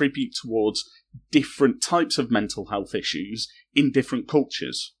contribute towards different types of mental health issues in different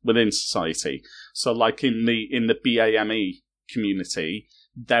cultures within society. So like in the BAME community,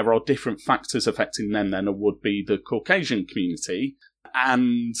 there are different factors affecting them than it would be the Caucasian community,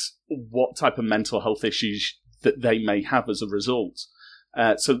 and what type of mental health issues that they may have as a result.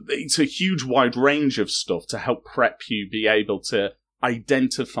 So it's a huge wide range of stuff to help prep you be able to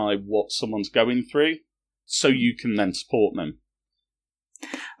identify what someone's going through so you can then support them.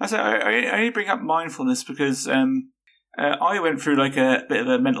 I only bring up mindfulness because I went through like a bit of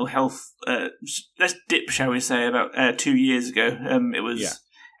a mental health dip, shall we say, about 2 years ago. It was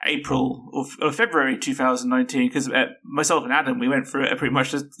April or February 2019, because myself and Adam, we went through it at pretty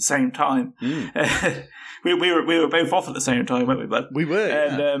much the same time. We were both off at the same time, weren't we, bud? We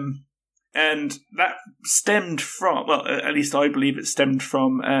were, and that stemmed from, well, at least I believe it stemmed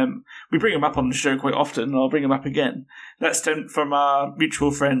from, we bring him up on the show quite often, and I'll bring him up again. That stemmed from our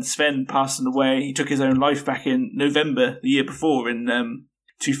mutual friend Sven passing away. He took his own life back in November the year before, in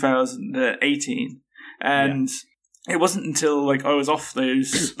 2018. And it wasn't until I was off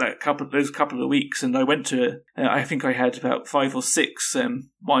those couple of weeks, and I went to, I think I had about 5 or 6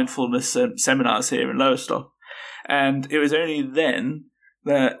 mindfulness seminars here in Lowestoft. And it was only then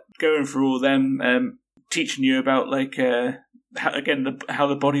that going through all them, teaching you about how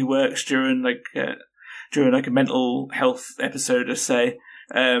the body works during a mental health episode, let's say,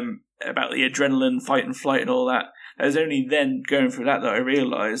 about the adrenaline, fight and flight and all that. It was only then going through that I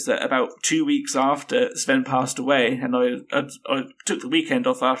realised that about 2 weeks after Sven passed away, and I took the weekend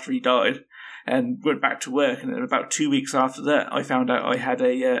off after he died and went back to work, and then about 2 weeks after that I found out I had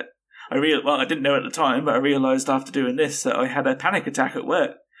I didn't know at the time, but I realised after doing this that I had a panic attack at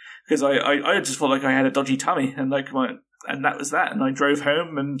work. Because I just felt like I had a dodgy tummy, and and that was that. And I drove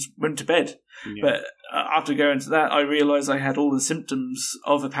home and went to bed. Yeah. But after going to that, I realised I had all the symptoms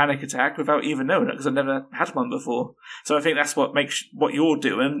of a panic attack without even knowing it, because I never had one before. So I think that's what makes what you're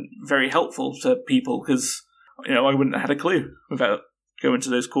doing very helpful to people, because I wouldn't have had a clue without going to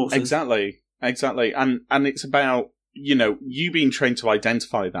those courses. Exactly, and it's about you being trained to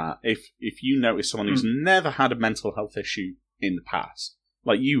identify that. If you notice someone who's never had a mental health issue in the past.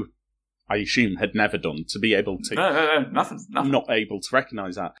 Like you, I assume, had never done, to be able to... No, nothing. Not able to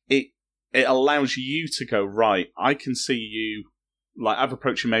recognise that. It allows you to go, right, I can see you, I've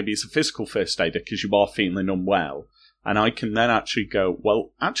approached you maybe as a physical first aider because you are feeling unwell, and I can then actually go,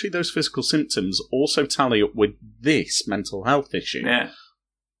 well, actually those physical symptoms also tally up with this mental health issue. Yeah.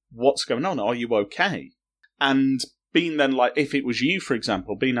 What's going on? Are you okay? And being then, if it was you, for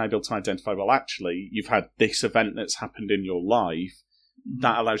example, being able to identify, well, actually, you've had this event that's happened in your life,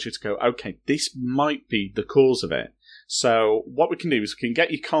 that allows you to go, okay, this might be the cause of it. So what we can do is we can get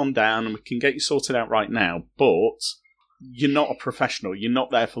you calmed down and we can get you sorted out right now, but you're not a professional. You're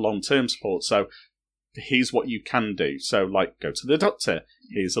not there for long-term support. So here's what you can do. So, go to the doctor.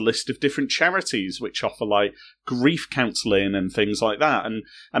 Here's a list of different charities which offer, grief counselling and things like that.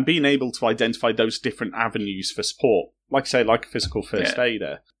 And being able to identify those different avenues for support, like a physical first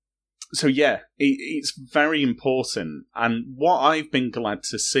aider. So it's very important. And what I've been glad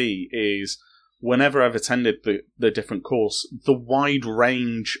to see is whenever I've attended the different course, the wide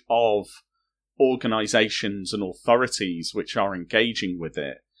range of organisations and authorities which are engaging with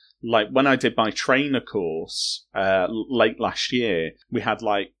it. When I did my trainer course late last year, we had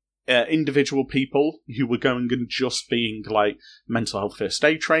individual people who were going and just being mental health first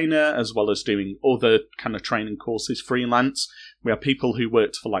aid trainer, as well as doing other kind of training courses freelance. We had people who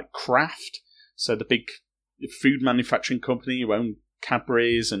worked for Kraft, so the big food manufacturing company who own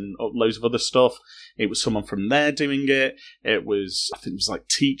Cadbury's and loads of other stuff. It was someone from there doing it. I think it was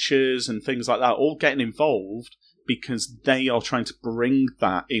teachers and things like that, all getting involved because they are trying to bring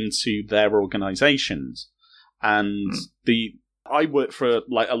that into their organisations. And I work for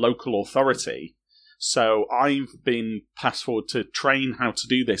a local authority, so I've been passed forward to train how to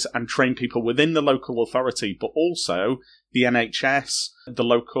do this and train people within the local authority, but also the NHS, the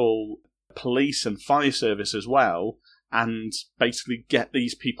local police and fire service as well, and basically get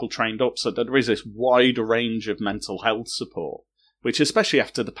these people trained up so that there is this wide range of mental health support, which especially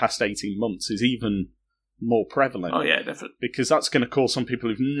after the past 18 months is even more prevalent. Oh yeah, definitely. Because that's going to cause some people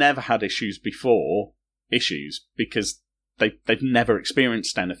who've never had issues before issues because they've never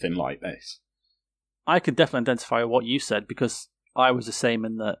experienced anything like this. I could definitely identify what you said because I was the same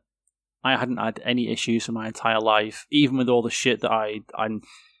in that I hadn't had any issues for my entire life, even with all the shit that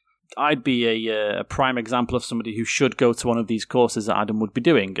I'd be a prime example of somebody who should go to one of these courses that Adam would be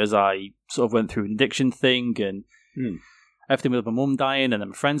doing, as I sort of went through an addiction thing and everything with my mum dying and then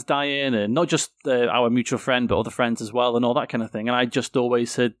my friends dying, and not just our mutual friend, but other friends as well, and all that kind of thing. And I just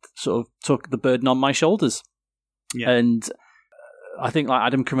always had sort of took the burden on my shoulders. Yeah. And I think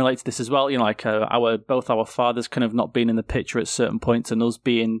Adam can relate to this as well. Both our fathers kind of not being in the picture at certain points, and us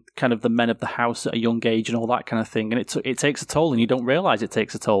being kind of the men of the house at a young age and all that kind of thing. And it takes a toll, and you don't realise it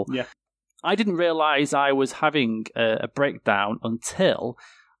takes a toll. Yeah. I didn't realise I was having a breakdown until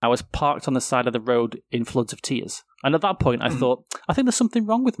I was parked on the side of the road in floods of tears. And at that point, I thought, I think there's something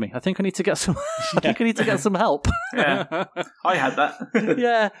wrong with me. I think I need to get some. I think I need to get some help. Yeah, I had that.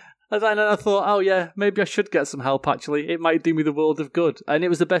 Yeah. And then I thought, oh yeah, maybe I should get some help, actually. It might do me the world of good. And it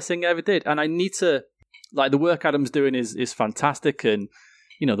was the best thing I ever did. And I need to, the work Adam's doing is fantastic. And,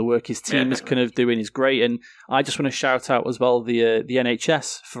 the work his team is kind of doing is great. And I just want to shout out as well the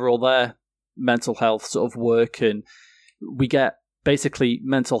NHS for all their mental health sort of work. And we get basically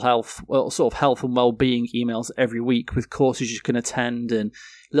mental health, sort of health and well-being emails every week with courses you can attend and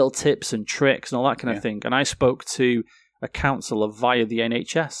little tips and tricks and all that kind of thing. And I spoke to a counsellor via the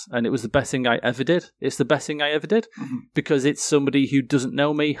NHS, and it was the best thing I ever did. It's the best thing I ever did because it's somebody who doesn't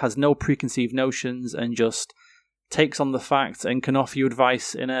know me, has no preconceived notions, and just takes on the facts and can offer you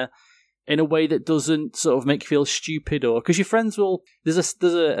advice in a way that doesn't sort of make you feel stupid, or because your friends will. There's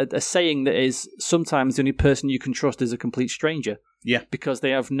a saying that is sometimes the only person you can trust is a complete stranger. Yeah, because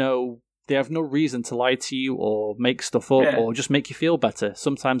they have no reason to lie to you or make stuff up or just make you feel better.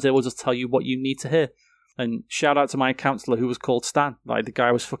 Sometimes they will just tell you what you need to hear. And shout out to my counsellor who was called Stan. Like, the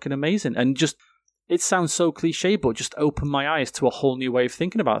guy was fucking amazing. And just, it sounds so cliche, but just opened my eyes to a whole new way of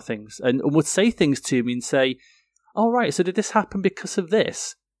thinking about things. And would say things to me and say, oh, right, so did this happen because of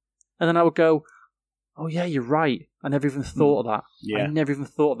this? And then I would go, oh, yeah, you're right. I never even thought of that. Yeah. I never even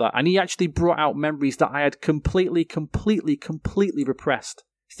thought of that. And he actually brought out memories that I had completely repressed.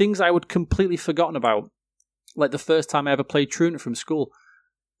 Things I would completely forgotten about. Like the first time I ever played truant from school.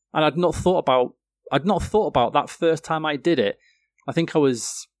 And I'd not thought about that first time I did it. I think I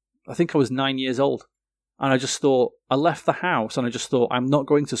was 9 years old. And I just thought, I left the house and I just thought, I'm not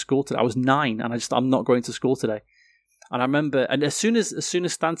going to school today. I was 9 and I'm not going to school today. And I remember, and as soon as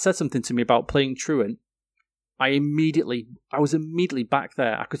Stan said something to me about playing truant, I was immediately back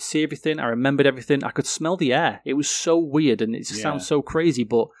there. I could see everything. I remembered everything. I could smell the air. It was so weird and it just sounds so crazy,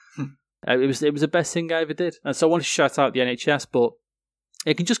 but it was the best thing I ever did. And so I wanted to shout out the NHS, but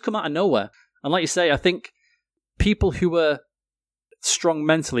it can just come out of nowhere. And like you say, I think people who are strong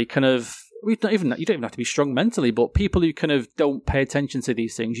mentally kind of, you don't even have to be strong mentally, but people who kind of don't pay attention to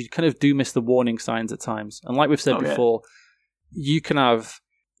these things, you kind of do miss the warning signs at times. And like we've said before, you can have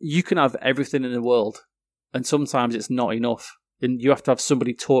everything in the world, and sometimes it's not enough. And you have to have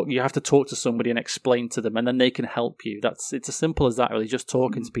somebody talk. You have to talk to somebody and explain to them, and then they can help you. It's as simple as that, really, just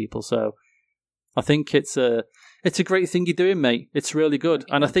talking to people. So I think it's a great thing you're doing, mate. It's really good.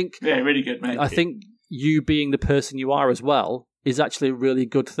 And I think really good, mate. I think you being the person you are as well is actually a really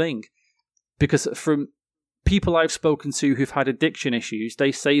good thing. Because from people I've spoken to who've had addiction issues,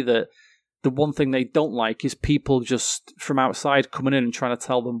 they say that the one thing they don't like is people just from outside coming in and trying to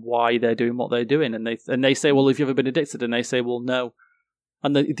tell them why they're doing what they're doing. And they say, well, have you ever been addicted? And they say, well, no.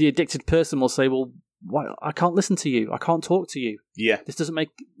 And the addicted person will say, well, why, I can't listen to you. I can't talk to you. Yeah. This doesn't make...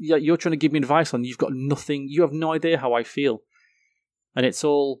 You're trying to give me advice on... You've got nothing... You have no idea how I feel. And it's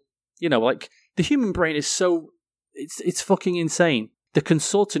all... like, the human brain is so... It's fucking insane. The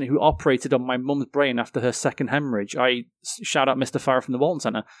consultant who operated on my mum's brain after her second hemorrhage, I shout out Mr. Farrer from the Walton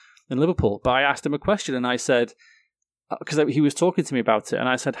Centre in Liverpool, but I asked him a question and I said... Because he was talking to me about it, and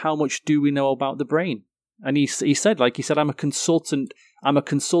I said, how much do we know about the brain? And he said, I'm a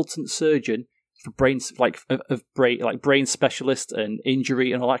consultant surgeon for brains, brain specialist and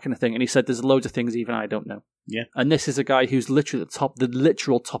injury and all that kind of thing. And he said, there's loads of things even I don't know. Yeah. And this is a guy who's literally the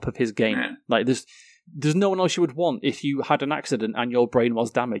literal top of his game. Yeah. Like there's no one else you would want if you had an accident and your brain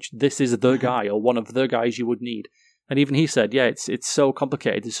was damaged. This is the guy or one of the guys you would need. And even he said, it's so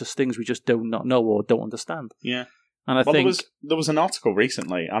complicated. It's just things we just do not know or don't understand. Yeah. And I think there was an article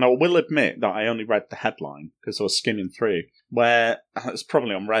recently, and I will admit that I only read the headline because I was skimming through, where it's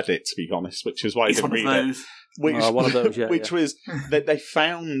probably on Reddit, to be honest, which is why I didn't read it. One of those, yeah. Which was that they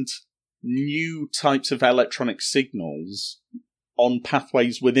found new types of electronic signals on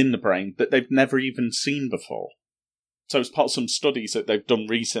pathways within the brain that they've never even seen before. So as part of some studies that they've done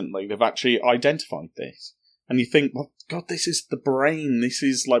recently, they've actually identified this. And you think, well, God, this is the brain. This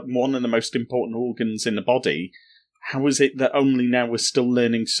is like one of the most important organs in the body. How is it that only now we're still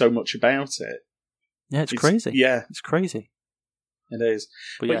learning so much about it? Yeah, it's crazy. Yeah. It's crazy. It is.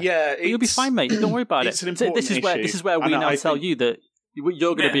 But you'll be fine, mate. Don't worry about it. It's an important issue. This is where we now tell you that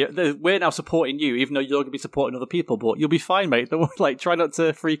you're going to be... We're now supporting you, even though you're going to be supporting other people, but you'll be fine, mate. Don't worry, try not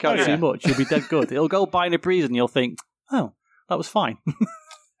to freak out too much. You'll be dead good. It'll go by in a breeze and you'll think, oh, that was fine.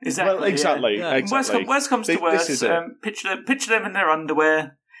 Exactly. Well, exactly. Yeah. Exactly. Worst comes to worst. Picture them in their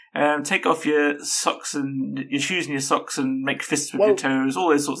underwear. Take off your socks and your shoes and your socks and make fists with your toes. All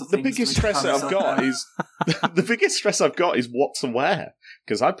those sorts of things. The biggest stress that I've got is what to wear,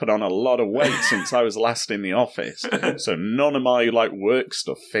 because I put on a lot of weight since I was last in the office. So none of my work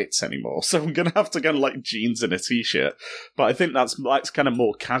stuff fits anymore. So I'm gonna have to go jeans and a t-shirt. But I think that's kind of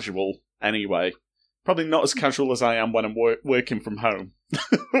more casual anyway. Probably not as casual as I am when I'm working from home.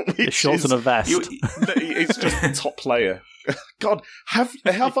 A shorts and a vest. It's just top layer. God, have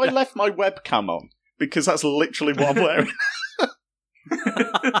I left my webcam on? Because that's literally what I'm wearing. That's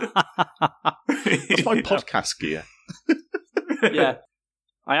my podcast gear. Yeah.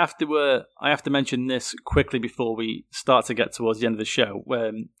 I have to mention this quickly before we start to get towards the end of the show.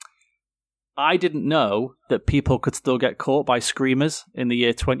 I didn't know that people could still get caught by screamers in the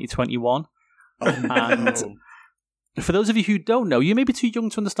year 2021. And for those of you who don't know, you may be too young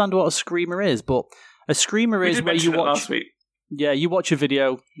to understand what a screamer is, but a screamer is where you watch. Last week. Yeah, you watch a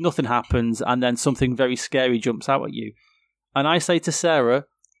video, nothing happens, and then something very scary jumps out at you. And I say to Sarah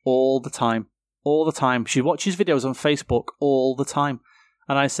all the time, she watches videos on Facebook all the time,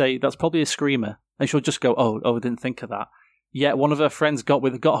 and I say that's probably a screamer, and she'll just go, "Oh, I didn't think of that." Yet one of her friends got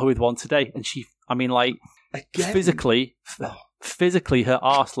her with one today, and she, I mean, like physically, her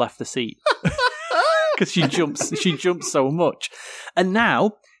arse left the seat because she jumps so much. And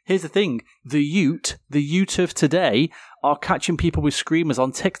now, here's the thing: the Ute of today are catching people with screamers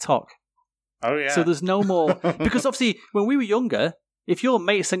on TikTok. Oh yeah. So there's no more because obviously when we were younger, if your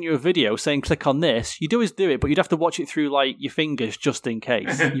mate sent you a video saying click on this, you'd always do it, but you'd have to watch it through like your fingers just in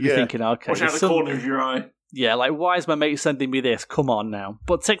case. You'd be thinking, okay, watch out the corner of your eye. Yeah, like why is my mate sending me this? Come on now.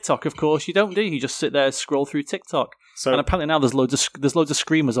 But TikTok, of course, you don't do. You just sit there and scroll through TikTok. So, and apparently now there's loads of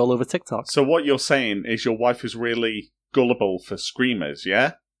screamers all over TikTok. So what you're saying is your wife is really gullible for screamers,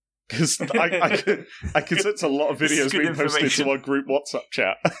 yeah? Because I can sense a lot of videos being posted to our group WhatsApp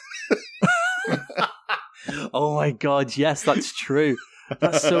chat. Oh my god, yes, that's true.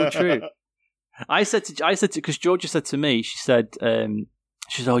 That's so true. I said because Georgia said to me, she said,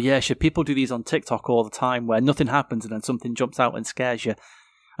 oh yeah, should people do these on TikTok all the time where nothing happens and then something jumps out and scares you?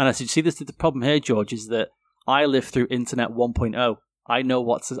 And I said, see, this is the problem here, George, is that I live through Internet 1.0. I know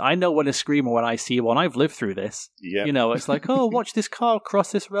when a screamer when I see one. I've lived through this. Yeah. You know, it's like, oh, watch this car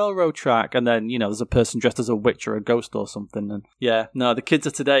cross this railroad track, and then, you know, there's a person dressed as a witch or a ghost or something. And yeah, no, the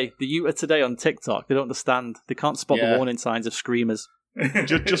youth are today on TikTok. They don't understand. They can't spot the warning signs of screamers.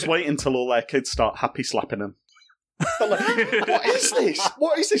 Just wait until all their kids start happy slapping them. They're like, what is this?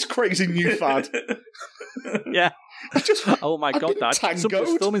 What is this crazy new fad? Yeah. Oh my god, Dad!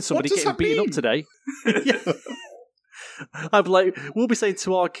 Somebody's filming somebody getting beaten up today. Yeah. I'm like, we'll be saying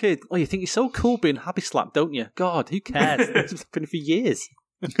to our kid, "Oh, you think you're so cool being happy slapped, don't you?" God, who cares? It's been for years.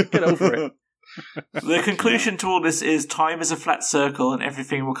 Get over it. The conclusion to all this is time is a flat circle, and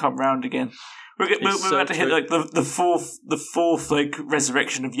everything will come round again. We're about to hit like the fourth like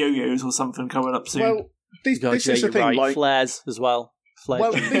resurrection of yo-yos or something coming up soon. Well, this is the thing. Right. Like flares as well.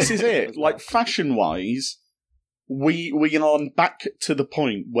 Well, this is it. Like fashion-wise. We are back to the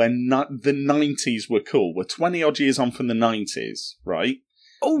point when the 90s were cool. We're 20-odd years on from the 90s, right?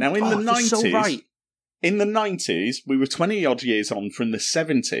 Oh, now in the 90s, so right. In the 90s, we were 20-odd years on from the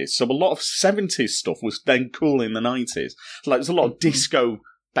 70s. So a lot of 70s stuff was then cool in the 90s. Like there's a lot of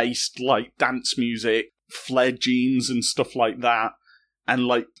disco-based like dance music, flared jeans and stuff like that, and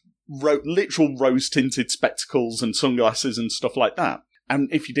like literal rose-tinted spectacles and sunglasses and stuff like that. And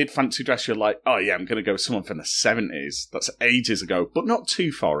if you did fancy dress, you're like, oh yeah, I'm going to go with someone from the 70s. That's ages ago, but not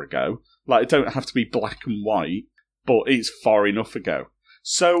too far ago. Like, it don't have to be black and white, but it's far enough ago.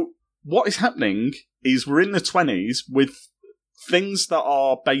 So what is happening is we're in the 20s with things that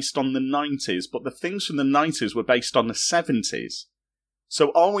are based on the 90s, but the things from the 90s were based on the 70s.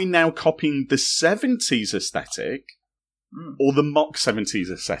 So are we now copying the 70s aesthetic or the mock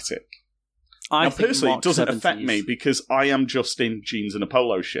 70s aesthetic? Now, personally, it doesn't affect me because I am just in jeans and a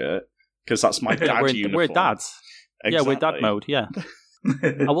polo shirt because that's my dad uniform. We're dads. Exactly. Yeah, we're dad mode, yeah.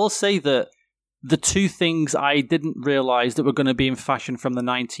 I will say that the two things I didn't realise that were going to be in fashion from the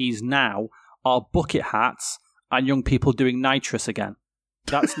 90s now are bucket hats and young people doing nitrous again.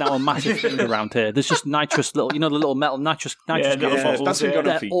 That's now a massive thing around here. There's just nitrous the little metal nitrous bottles. That's been going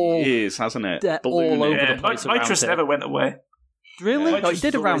on for years, hasn't it? They're all over the place. Nitrous never went away. Really? Yeah, it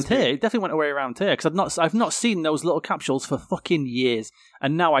did around here. It definitely went away around here because I've not seen those little capsules for fucking years,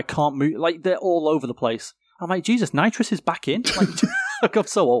 and now I can't move. Like they're all over the place. I'm like, Jesus, nitrous is back in. Like, I'm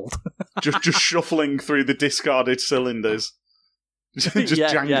so old. just shuffling through the discarded cylinders, just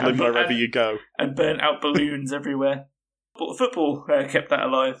jangling wherever you go, and burnt out balloons everywhere. But football kept that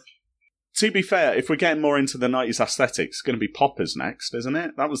alive. To be fair, if we're getting more into the 90s aesthetics, it's going to be poppers next, isn't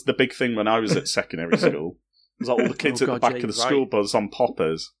it? That was the big thing when I was at secondary school. It was like all the kids at the back of the school bus on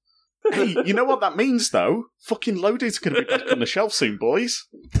poppers. Hey, you know what that means, though? Fucking Loaded's going to be back on the shelf soon, boys.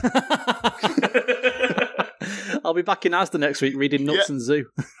 I'll be back in Asda next week reading Nuts and Zoo.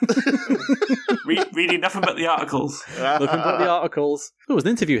 Reading nothing but the articles. Nothing but the articles. Oh, there's an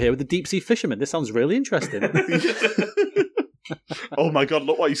interview here with the deep sea fisherman. This sounds really interesting. Oh my god,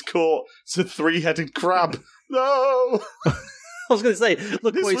 look what he's caught. It's a 3-headed crab. No! was going to say,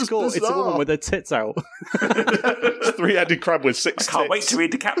 look what he scored. It's a woman with her tits out. It's a three-headed crab with six tits. Can't wait to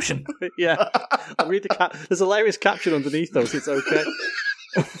read the caption. Yeah. I'll read the There's a hilarious caption underneath, though, so it's okay.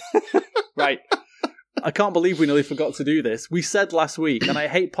 Right. I can't believe we nearly forgot to do this. We said last week, and I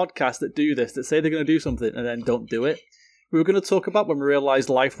hate podcasts that do this, that say they're going to do something and then don't do it. We were going to talk about when we realised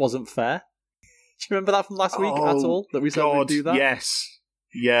life wasn't fair. Do you remember that from last week at all? That we said we'd do that? Yes.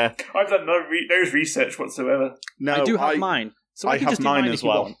 Yeah. I've done no research whatsoever. No, I do have mine. So I can have just do mine as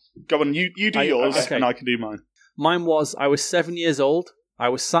well. Go on, you do yours, okay. and I can do mine. Mine was, I was 7 years old, I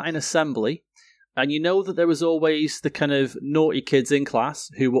was sat in assembly, and you know that there was always the kind of naughty kids in class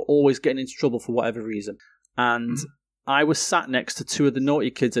who were always getting into trouble for whatever reason. And I was sat next to two of the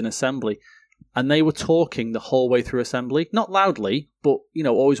naughty kids in assembly, and they were talking the whole way through assembly. Not loudly, but, you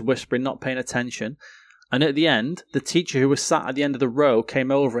know, always whispering, not paying attention. And at the end, the teacher who was sat at the end of the row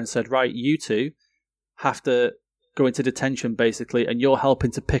came over and said, right, you two have to go into detention, basically, and you're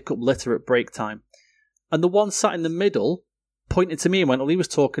helping to pick up litter at break time. And the one sat in the middle pointed to me and went, well, he was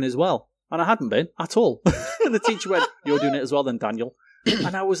talking as well. And I hadn't been at all. And the teacher went, you're doing it as well then, Daniel.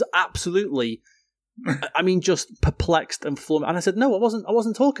 And I was absolutely, just perplexed and flummoxed. And I said, no, I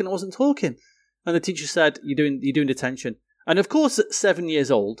wasn't talking. And the teacher said, you're doing detention. And of course, at 7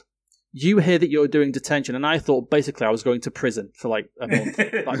 years old, you hear that you're doing detention. And I thought basically I was going to prison for like a month.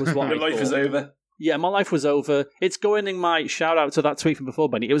 That was what Your life is over. Yeah, my life was over. It's going in my shout out to that tweet from before,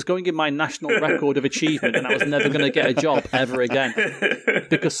 Benny. It was going in my national record of achievement, and I was never going to get a job ever again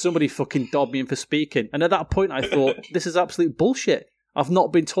because somebody fucking dobbed me in for speaking. And at that point, I thought, this is absolute bullshit. I've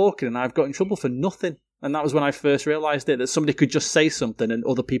not been talking, and I've got in trouble for nothing. And that was when I first realised it, that somebody could just say something, and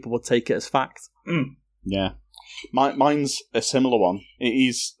other people would take it as fact. Yeah. Mine's a similar one. It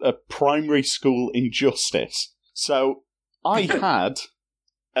is a primary school injustice. So I had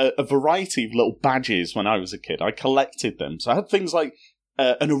a variety of little badges when I was a kid. I collected them. So I had things like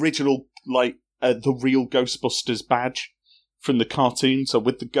an original, the real Ghostbusters badge from the cartoon, so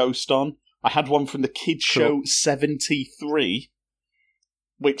with the ghost on. I had one from the Kids Show 73,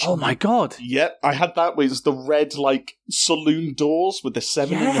 which... Oh my god! Yeah, I had that with the red, saloon doors with the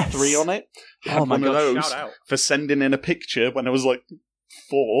 7 and the 3 on it. I had one of those for sending in a picture when I was,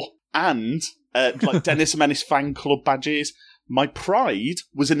 4. And, Dennis Menace fan club badges. My pride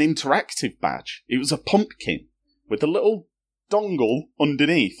was an interactive badge. It was a pumpkin with a little dongle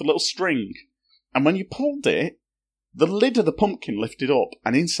underneath, a little string. And when you pulled it, the lid of the pumpkin lifted up,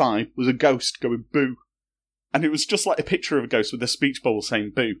 and inside was a ghost going boo. And it was just like a picture of a ghost with a speech bubble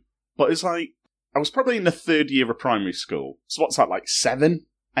saying boo. But it's I was probably in the third year of primary school. So what's that, 7,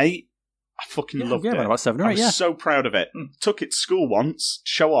 8? I fucking loved it. About 7 or 8, I was so proud of it. Took it to school once,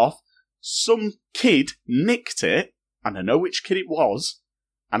 show off. Some kid nicked it. And I know which kid it was,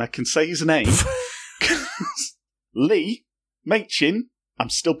 and I can say his name. Lee Machin,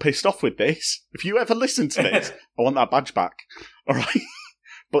 I'm still pissed off with this. If you ever listen to this, I want that badge back. All right?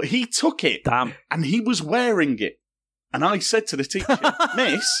 But he took it. Damn. And he was wearing it. And I said to the teacher,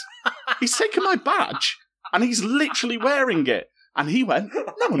 Miss, he's taken my badge, and he's literally wearing it. And he went,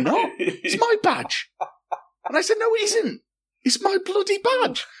 no, no, it's my badge. And I said, no, it isn't. It's my bloody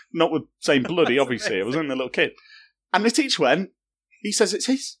badge. Not with saying bloody, obviously. I was only a little kid. And the teacher went, he says it's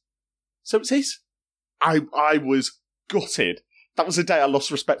his. So it's his. I was gutted. That was the day I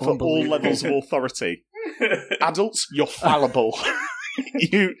lost respect for all levels of authority. Adults, you're fallible.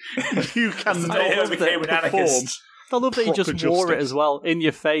 you cannot perform. I love that he just wore it as well, in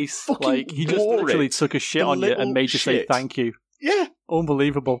your face. He just literally took a shit on you and made you say thank you. Yeah.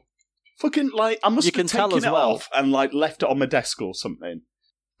 Unbelievable. Fucking, I must have taken it off and, left it on my desk or something.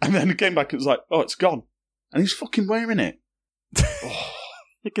 And then it came back and it was oh, it's gone. And he's fucking wearing it. Oh.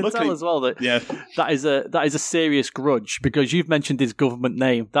 You can tell as well that that is a serious grudge, because you've mentioned his government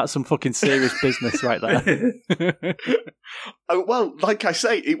name. That's some fucking serious business right there. Oh, well, like I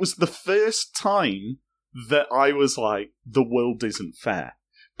say, it was the first time that I was the world isn't fair.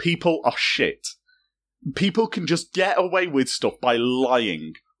 People are shit. People can just get away with stuff by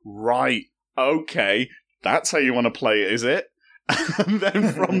lying. Right. Okay. That's how you want to play it, is it? And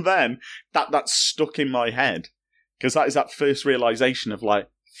then from then, that's stuck in my head. Because that is that first realisation of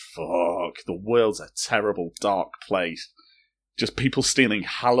fuck, the world's a terrible, dark place. Just people stealing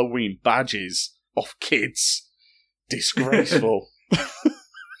Halloween badges off kids. Disgraceful.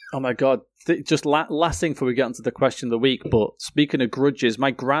 Oh my god. Just last thing before we get onto the question of the week, but speaking of grudges,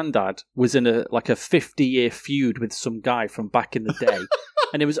 my granddad was in a 50-year feud with some guy from back in the day.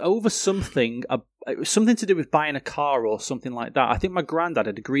 And it was over something to do with buying a car or something like that. I think my granddad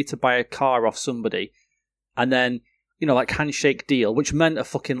had agreed to buy a car off somebody, and then, handshake deal, which meant a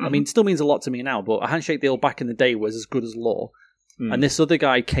fucking... I mean, it still means a lot to me now, but a handshake deal back in the day was as good as law. and this other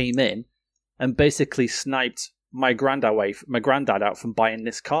guy came in and basically sniped my granddad out from buying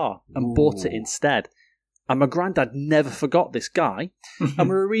this car and bought it instead. And my granddad never forgot this guy. And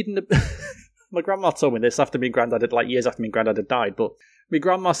we were reading my grandma told me this after me and granddad had, like, years after me and granddad had died, but my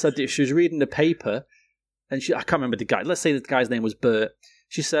grandma said that she was reading the paper and I can't remember the guy. Let's say the guy's name was Bert.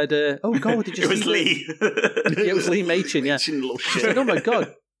 She said, "Oh God, did you see?" It was Lee. Yeah, it was Lee Machin. Yeah. She said, "Oh my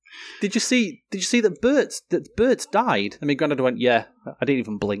God, did you see that Bert's died?" And my granddad went, "Yeah, I didn't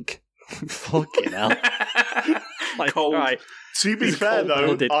even blink." Fucking hell. Like, Cold. right. To be fair,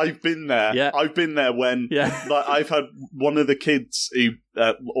 though, I've been there. Yeah. I've been there when like, I've had one of the kids who,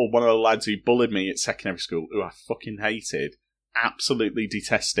 or one of the lads who bullied me at secondary school, who I fucking hated, absolutely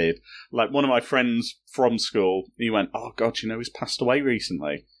detested. Like, one of my friends from school, he went, "Oh God, you know he's passed away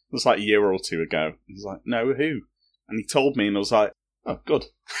recently." It was like a year or two ago. He was like, "No, who?" And he told me, and I was like, "Oh, good."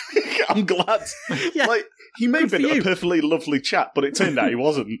 I'm glad. Yeah. Like, he may have been a perfectly lovely chap, but it turned out he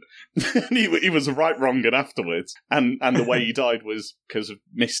wasn't. he was right wrong and afterwards. And the way he died was because of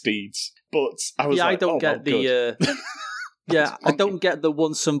misdeeds. But I was I don't get the... I don't get the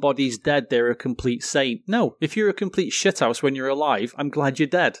once somebody's dead, they're a complete saint. No, if you're a complete shithouse when you're alive, I'm glad you're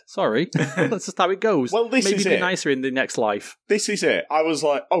dead. Sorry. That's just how it goes. Well, this Maybe is be it. nicer in the next life. This is it. I was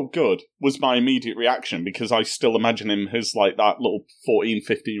like, "Oh, good," was my immediate reaction, because I still imagine him as like that little 14,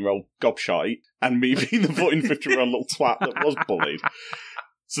 15-year-old gobshite, and me being the 14, 15-year-old little twat that was bullied.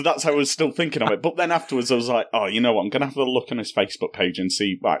 So that's how I was still thinking of it. But then afterwards I was like, "Oh, you know what? I'm going to have a look on his Facebook page and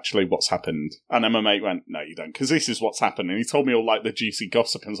see actually what's happened." And then my mate went, "No, you don't, because this is what's happened." And he told me all like the juicy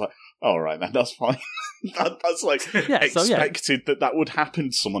gossip, and I was like, "All right, then, that's fine." That's like expected that would happen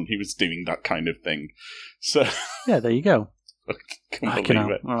to someone who was doing that kind of thing. So yeah, there you go. I can't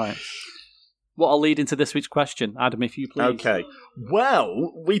believe it. All right. What'll lead into this week's question, Adam, if you please. Okay.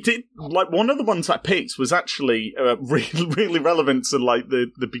 Well, we did, like, one of the ones I picked was actually really, really relevant to, like,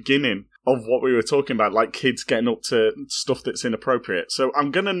 the beginning of what we were talking about, like kids getting up to stuff that's inappropriate. So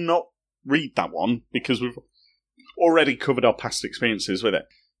I'm going to not read that one because we've already covered our past experiences with it.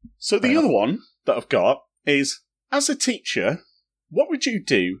 So the other one that I've got is, as a teacher, what would you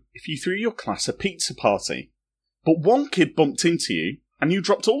do if you threw your class a pizza party, but one kid bumped into you and you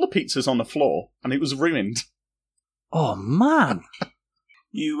dropped all the pizzas on the floor, and it was ruined? Oh, man.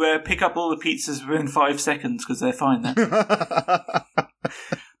 You pick up all the pizzas within 5 seconds, because they're fine then.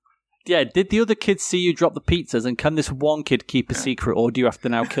 Yeah, did the other kids see you drop the pizzas, and can this one kid keep a secret, or do you have to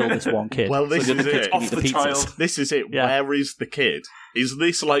now kill this one kid? Well, this is it. Off the child. This is it. Yeah. Where is the kid? Is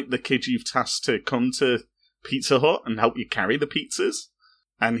this like the kid you've tasked to come to Pizza Hut and help you carry the pizzas?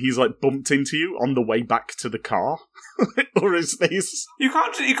 And he's like bumped into you on the way back to the car? Or is this... You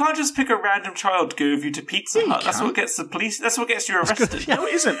can't just pick a random child to go with you to Pizza Hut. That's what gets the police. That's what gets you arrested. No,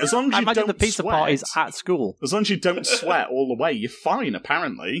 it isn't. As long as I you imagine don't the pizza sweat. party's at school. As long as you don't sweat all the way, you're fine.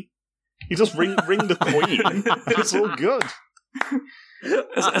 Apparently, you just ring the Queen. It's all good.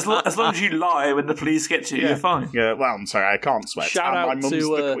 As long as you lie when the police get you, you're fine. Yeah. Well, I'm sorry, I can't sweat. Shout my out mum's to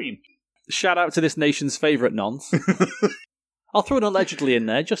the Queen. Shout out to this nation's favourite nonce. I'll throw an allegedly in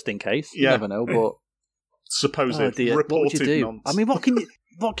there just in case. You never know, but supposed reported what would you do? nonce. I mean,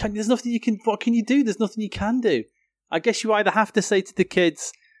 there's nothing you can. What can you do? There's nothing you can do. I guess you either have to say to the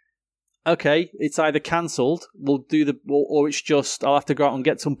kids, "Okay, it's either cancelled. We'll do or it's just I'll have to go out and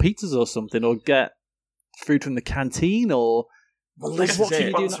get some pizzas or something, or get food from the canteen, or." Well, what can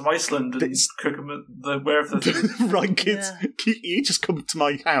you do from Iceland and cook them at wherever the right, kids. Yeah. You just come to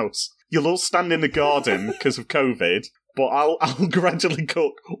my house. You'll all stand in the garden because of COVID, but I'll gradually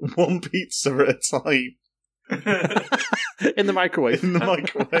cook one pizza at a time. In the microwave. In the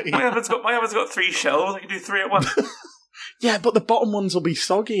microwave. My oven's got 3 shelves. I can do 3 at once. Yeah, but the bottom ones will be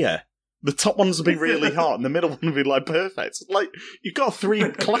soggier. The top ones will be really hot, and the middle one will be like perfect. Like, you've got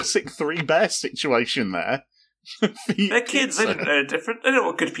a classic 3 bear situation there. They're kids. They don't know different. They know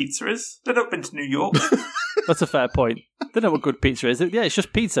what good pizza is. They've not been to New York. That's a fair point. They know what good pizza is. Yeah, it's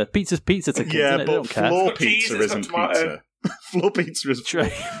just pizza. Pizza's pizza to kids, yeah, isn't it? But they don't care. Floor pizza isn't pizza. Floor pizza is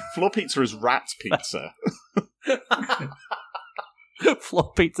floor pizza is rat pizza.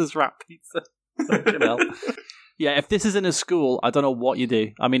 Floor pizza's rat pizza. Yeah, if this is in a school, I don't know what you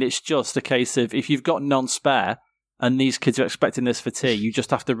do. I mean, it's just a case of if you've got none spare and these kids are expecting this for tea, you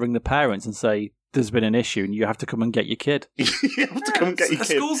just have to ring the parents and say, "There's been an issue and you have to come and get your kid." You have to come and get your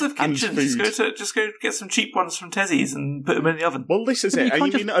kid. Schools have kitchens. Just go get some cheap ones from Tezzy's and put them in the oven. Well, this is it.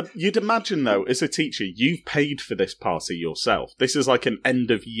 You'd imagine, though, as a teacher, you've paid for this party yourself. This is like an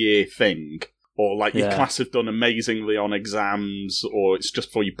end-of-year thing. Or like your class have done amazingly on exams, or it's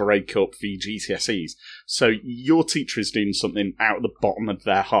just for your break-up for your GCSEs. So your teacher is doing something out of the bottom of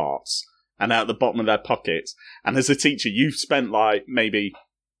their hearts. and out the bottom of their pockets. And as a teacher, you've spent like maybe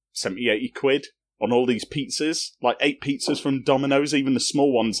 70, 80 quid on all these pizzas, like 8 pizzas from Domino's. Even the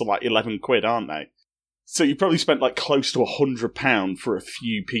small ones are like 11 quid, aren't they? So you probably spent like close to £100 for a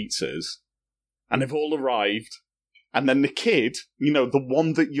few pizzas, and they've all arrived. And then the kid, you know, the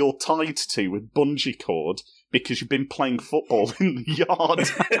one that you're tied to with bungee cord because you've been playing football in the yard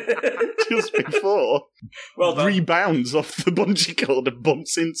just before, rebounds off the bungee cord and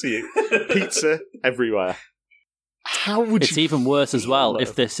bumps into you. Pizza everywhere. How would It's even worse as well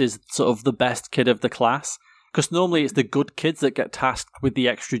if this is sort of the best kid of the class. Because normally it's the good kids that get tasked with the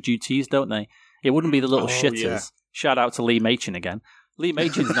extra duties, don't they? It wouldn't be the little shitters. Yeah. Shout out to Lee Machin again. Lee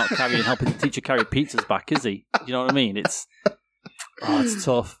Machin's not helping the teacher carry pizzas back, is he? You know what I mean? It's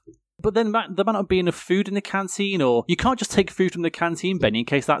tough. But then there might not be enough food in the canteen, or you can't just take food from the canteen, Benny, in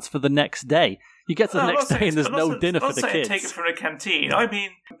case that's for the next day. You get to the next day and there's no dinner for the kids. Take it from the canteen. I mean,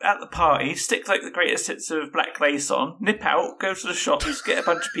 at the party, stick like the greatest hits of Black Lace on, nip out, go to the shops, get a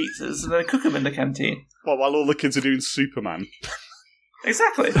bunch of pizzas, and then cook them in the canteen. Well, while all the kids are doing Superman.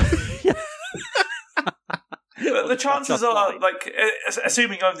 Exactly. But the chances are, like,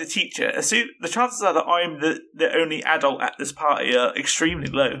 assuming I'm the teacher, the chances are that I'm the only adult at this party are extremely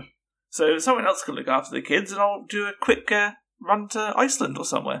low. So someone else can look after the kids, and I'll do a quick run to Iceland or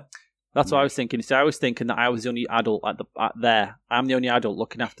somewhere. That's what I was thinking. So I was thinking that I was the only adult there. I'm the only adult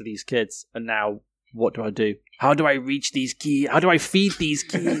looking after these kids, and now what do I do? How do I reach these kids? How do I feed these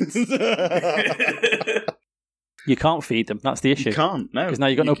kids? You can't feed them. That's the issue. You can't. No, because now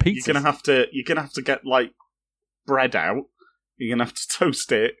you've got no pizza. You're gonna have to get like bread out. You're gonna have to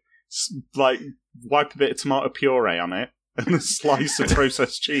toast it, like wipe a bit of tomato puree on it, and a slice of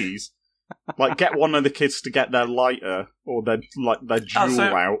processed cheese. Like, get one of the kids to get their lighter or their jewel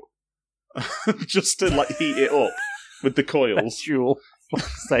out, just to like heat it up with the coils. Jewel, for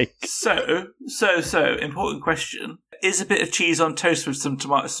fuck's sake. So important question: is a bit of cheese on toast with some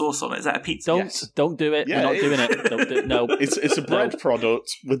tomato sauce on it? Is that a pizza? Don't do it. Yeah, we're not doing it. Don't do it. No, it's a bread product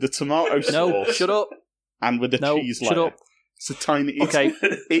with the tomato sauce. No, shut up. And with the cheese layer. Shut up. It's a tiny... Okay.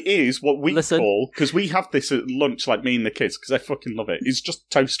 It is what we call... Because we have this at lunch, like me and the kids, because I fucking love it. It's just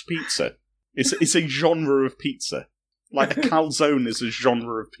toast pizza. It's a genre of pizza. Like a calzone is a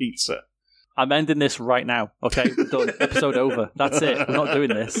genre of pizza. I'm ending this right now. Okay, we're done. Episode over. That's it. We're not doing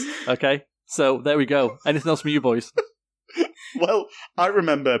this. Okay? So, there we go. Anything else from you boys? Well, I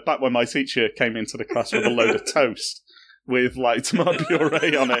remember back when my teacher came into the class with a load of toast with, like, tomato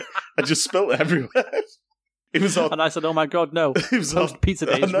puree on it. I just spilt it everywhere. It was and I said, "Oh my god, no!" It was toast pizza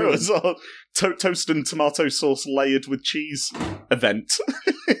day. No, it was our toast and tomato sauce layered with cheese event.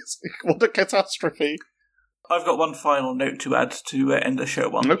 What a catastrophe! I've got one final note to add to end the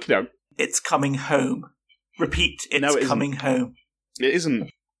show on. Okay, it's coming home. Repeat, it's coming home. It isn't.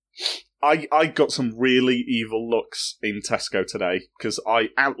 I got some really evil looks in Tesco today because I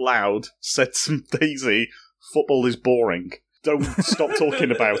out loud said to Daisy, "Football is boring. Don't stop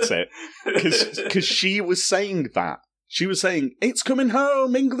talking about it." Because she was saying that. She was saying, "It's coming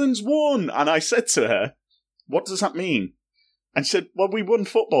home, England's won." And I said to her, "What does that mean?" And she said, "Well, we won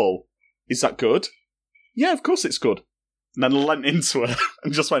football." "Is that good?" "Yeah, of course it's good." And then I leant into her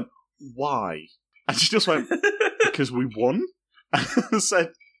and just went, "Why?" And she just went, "Because we won." And I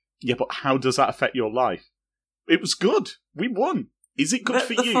said, "Yeah, but how does that affect your life?" "It was good. We won. Is it good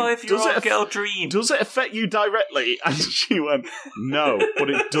for you? The 5-year-old girl dream. Does it affect you directly?" And she went, "No, but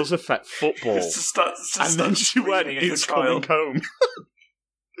it does affect football." And then she went, "It's coming home."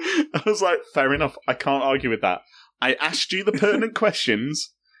 I was like, fair enough, I can't argue with that. I asked you the pertinent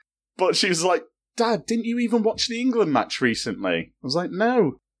questions, but she was like, "Dad, didn't you even watch the England match recently?" I was like,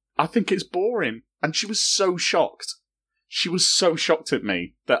 "No, I think it's boring." And she was so shocked. She was so shocked at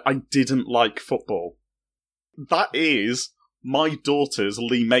me that I didn't like football. That is my daughter's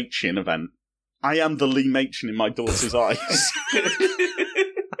Lee Machin event. I am the Lee Machin in my daughter's eyes.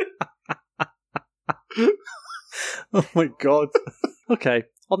 Oh my god. Okay,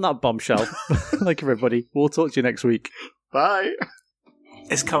 on that bombshell. Thank you, everybody. We'll talk to you next week. Bye.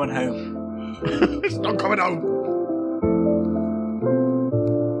 It's coming home. It's not coming home.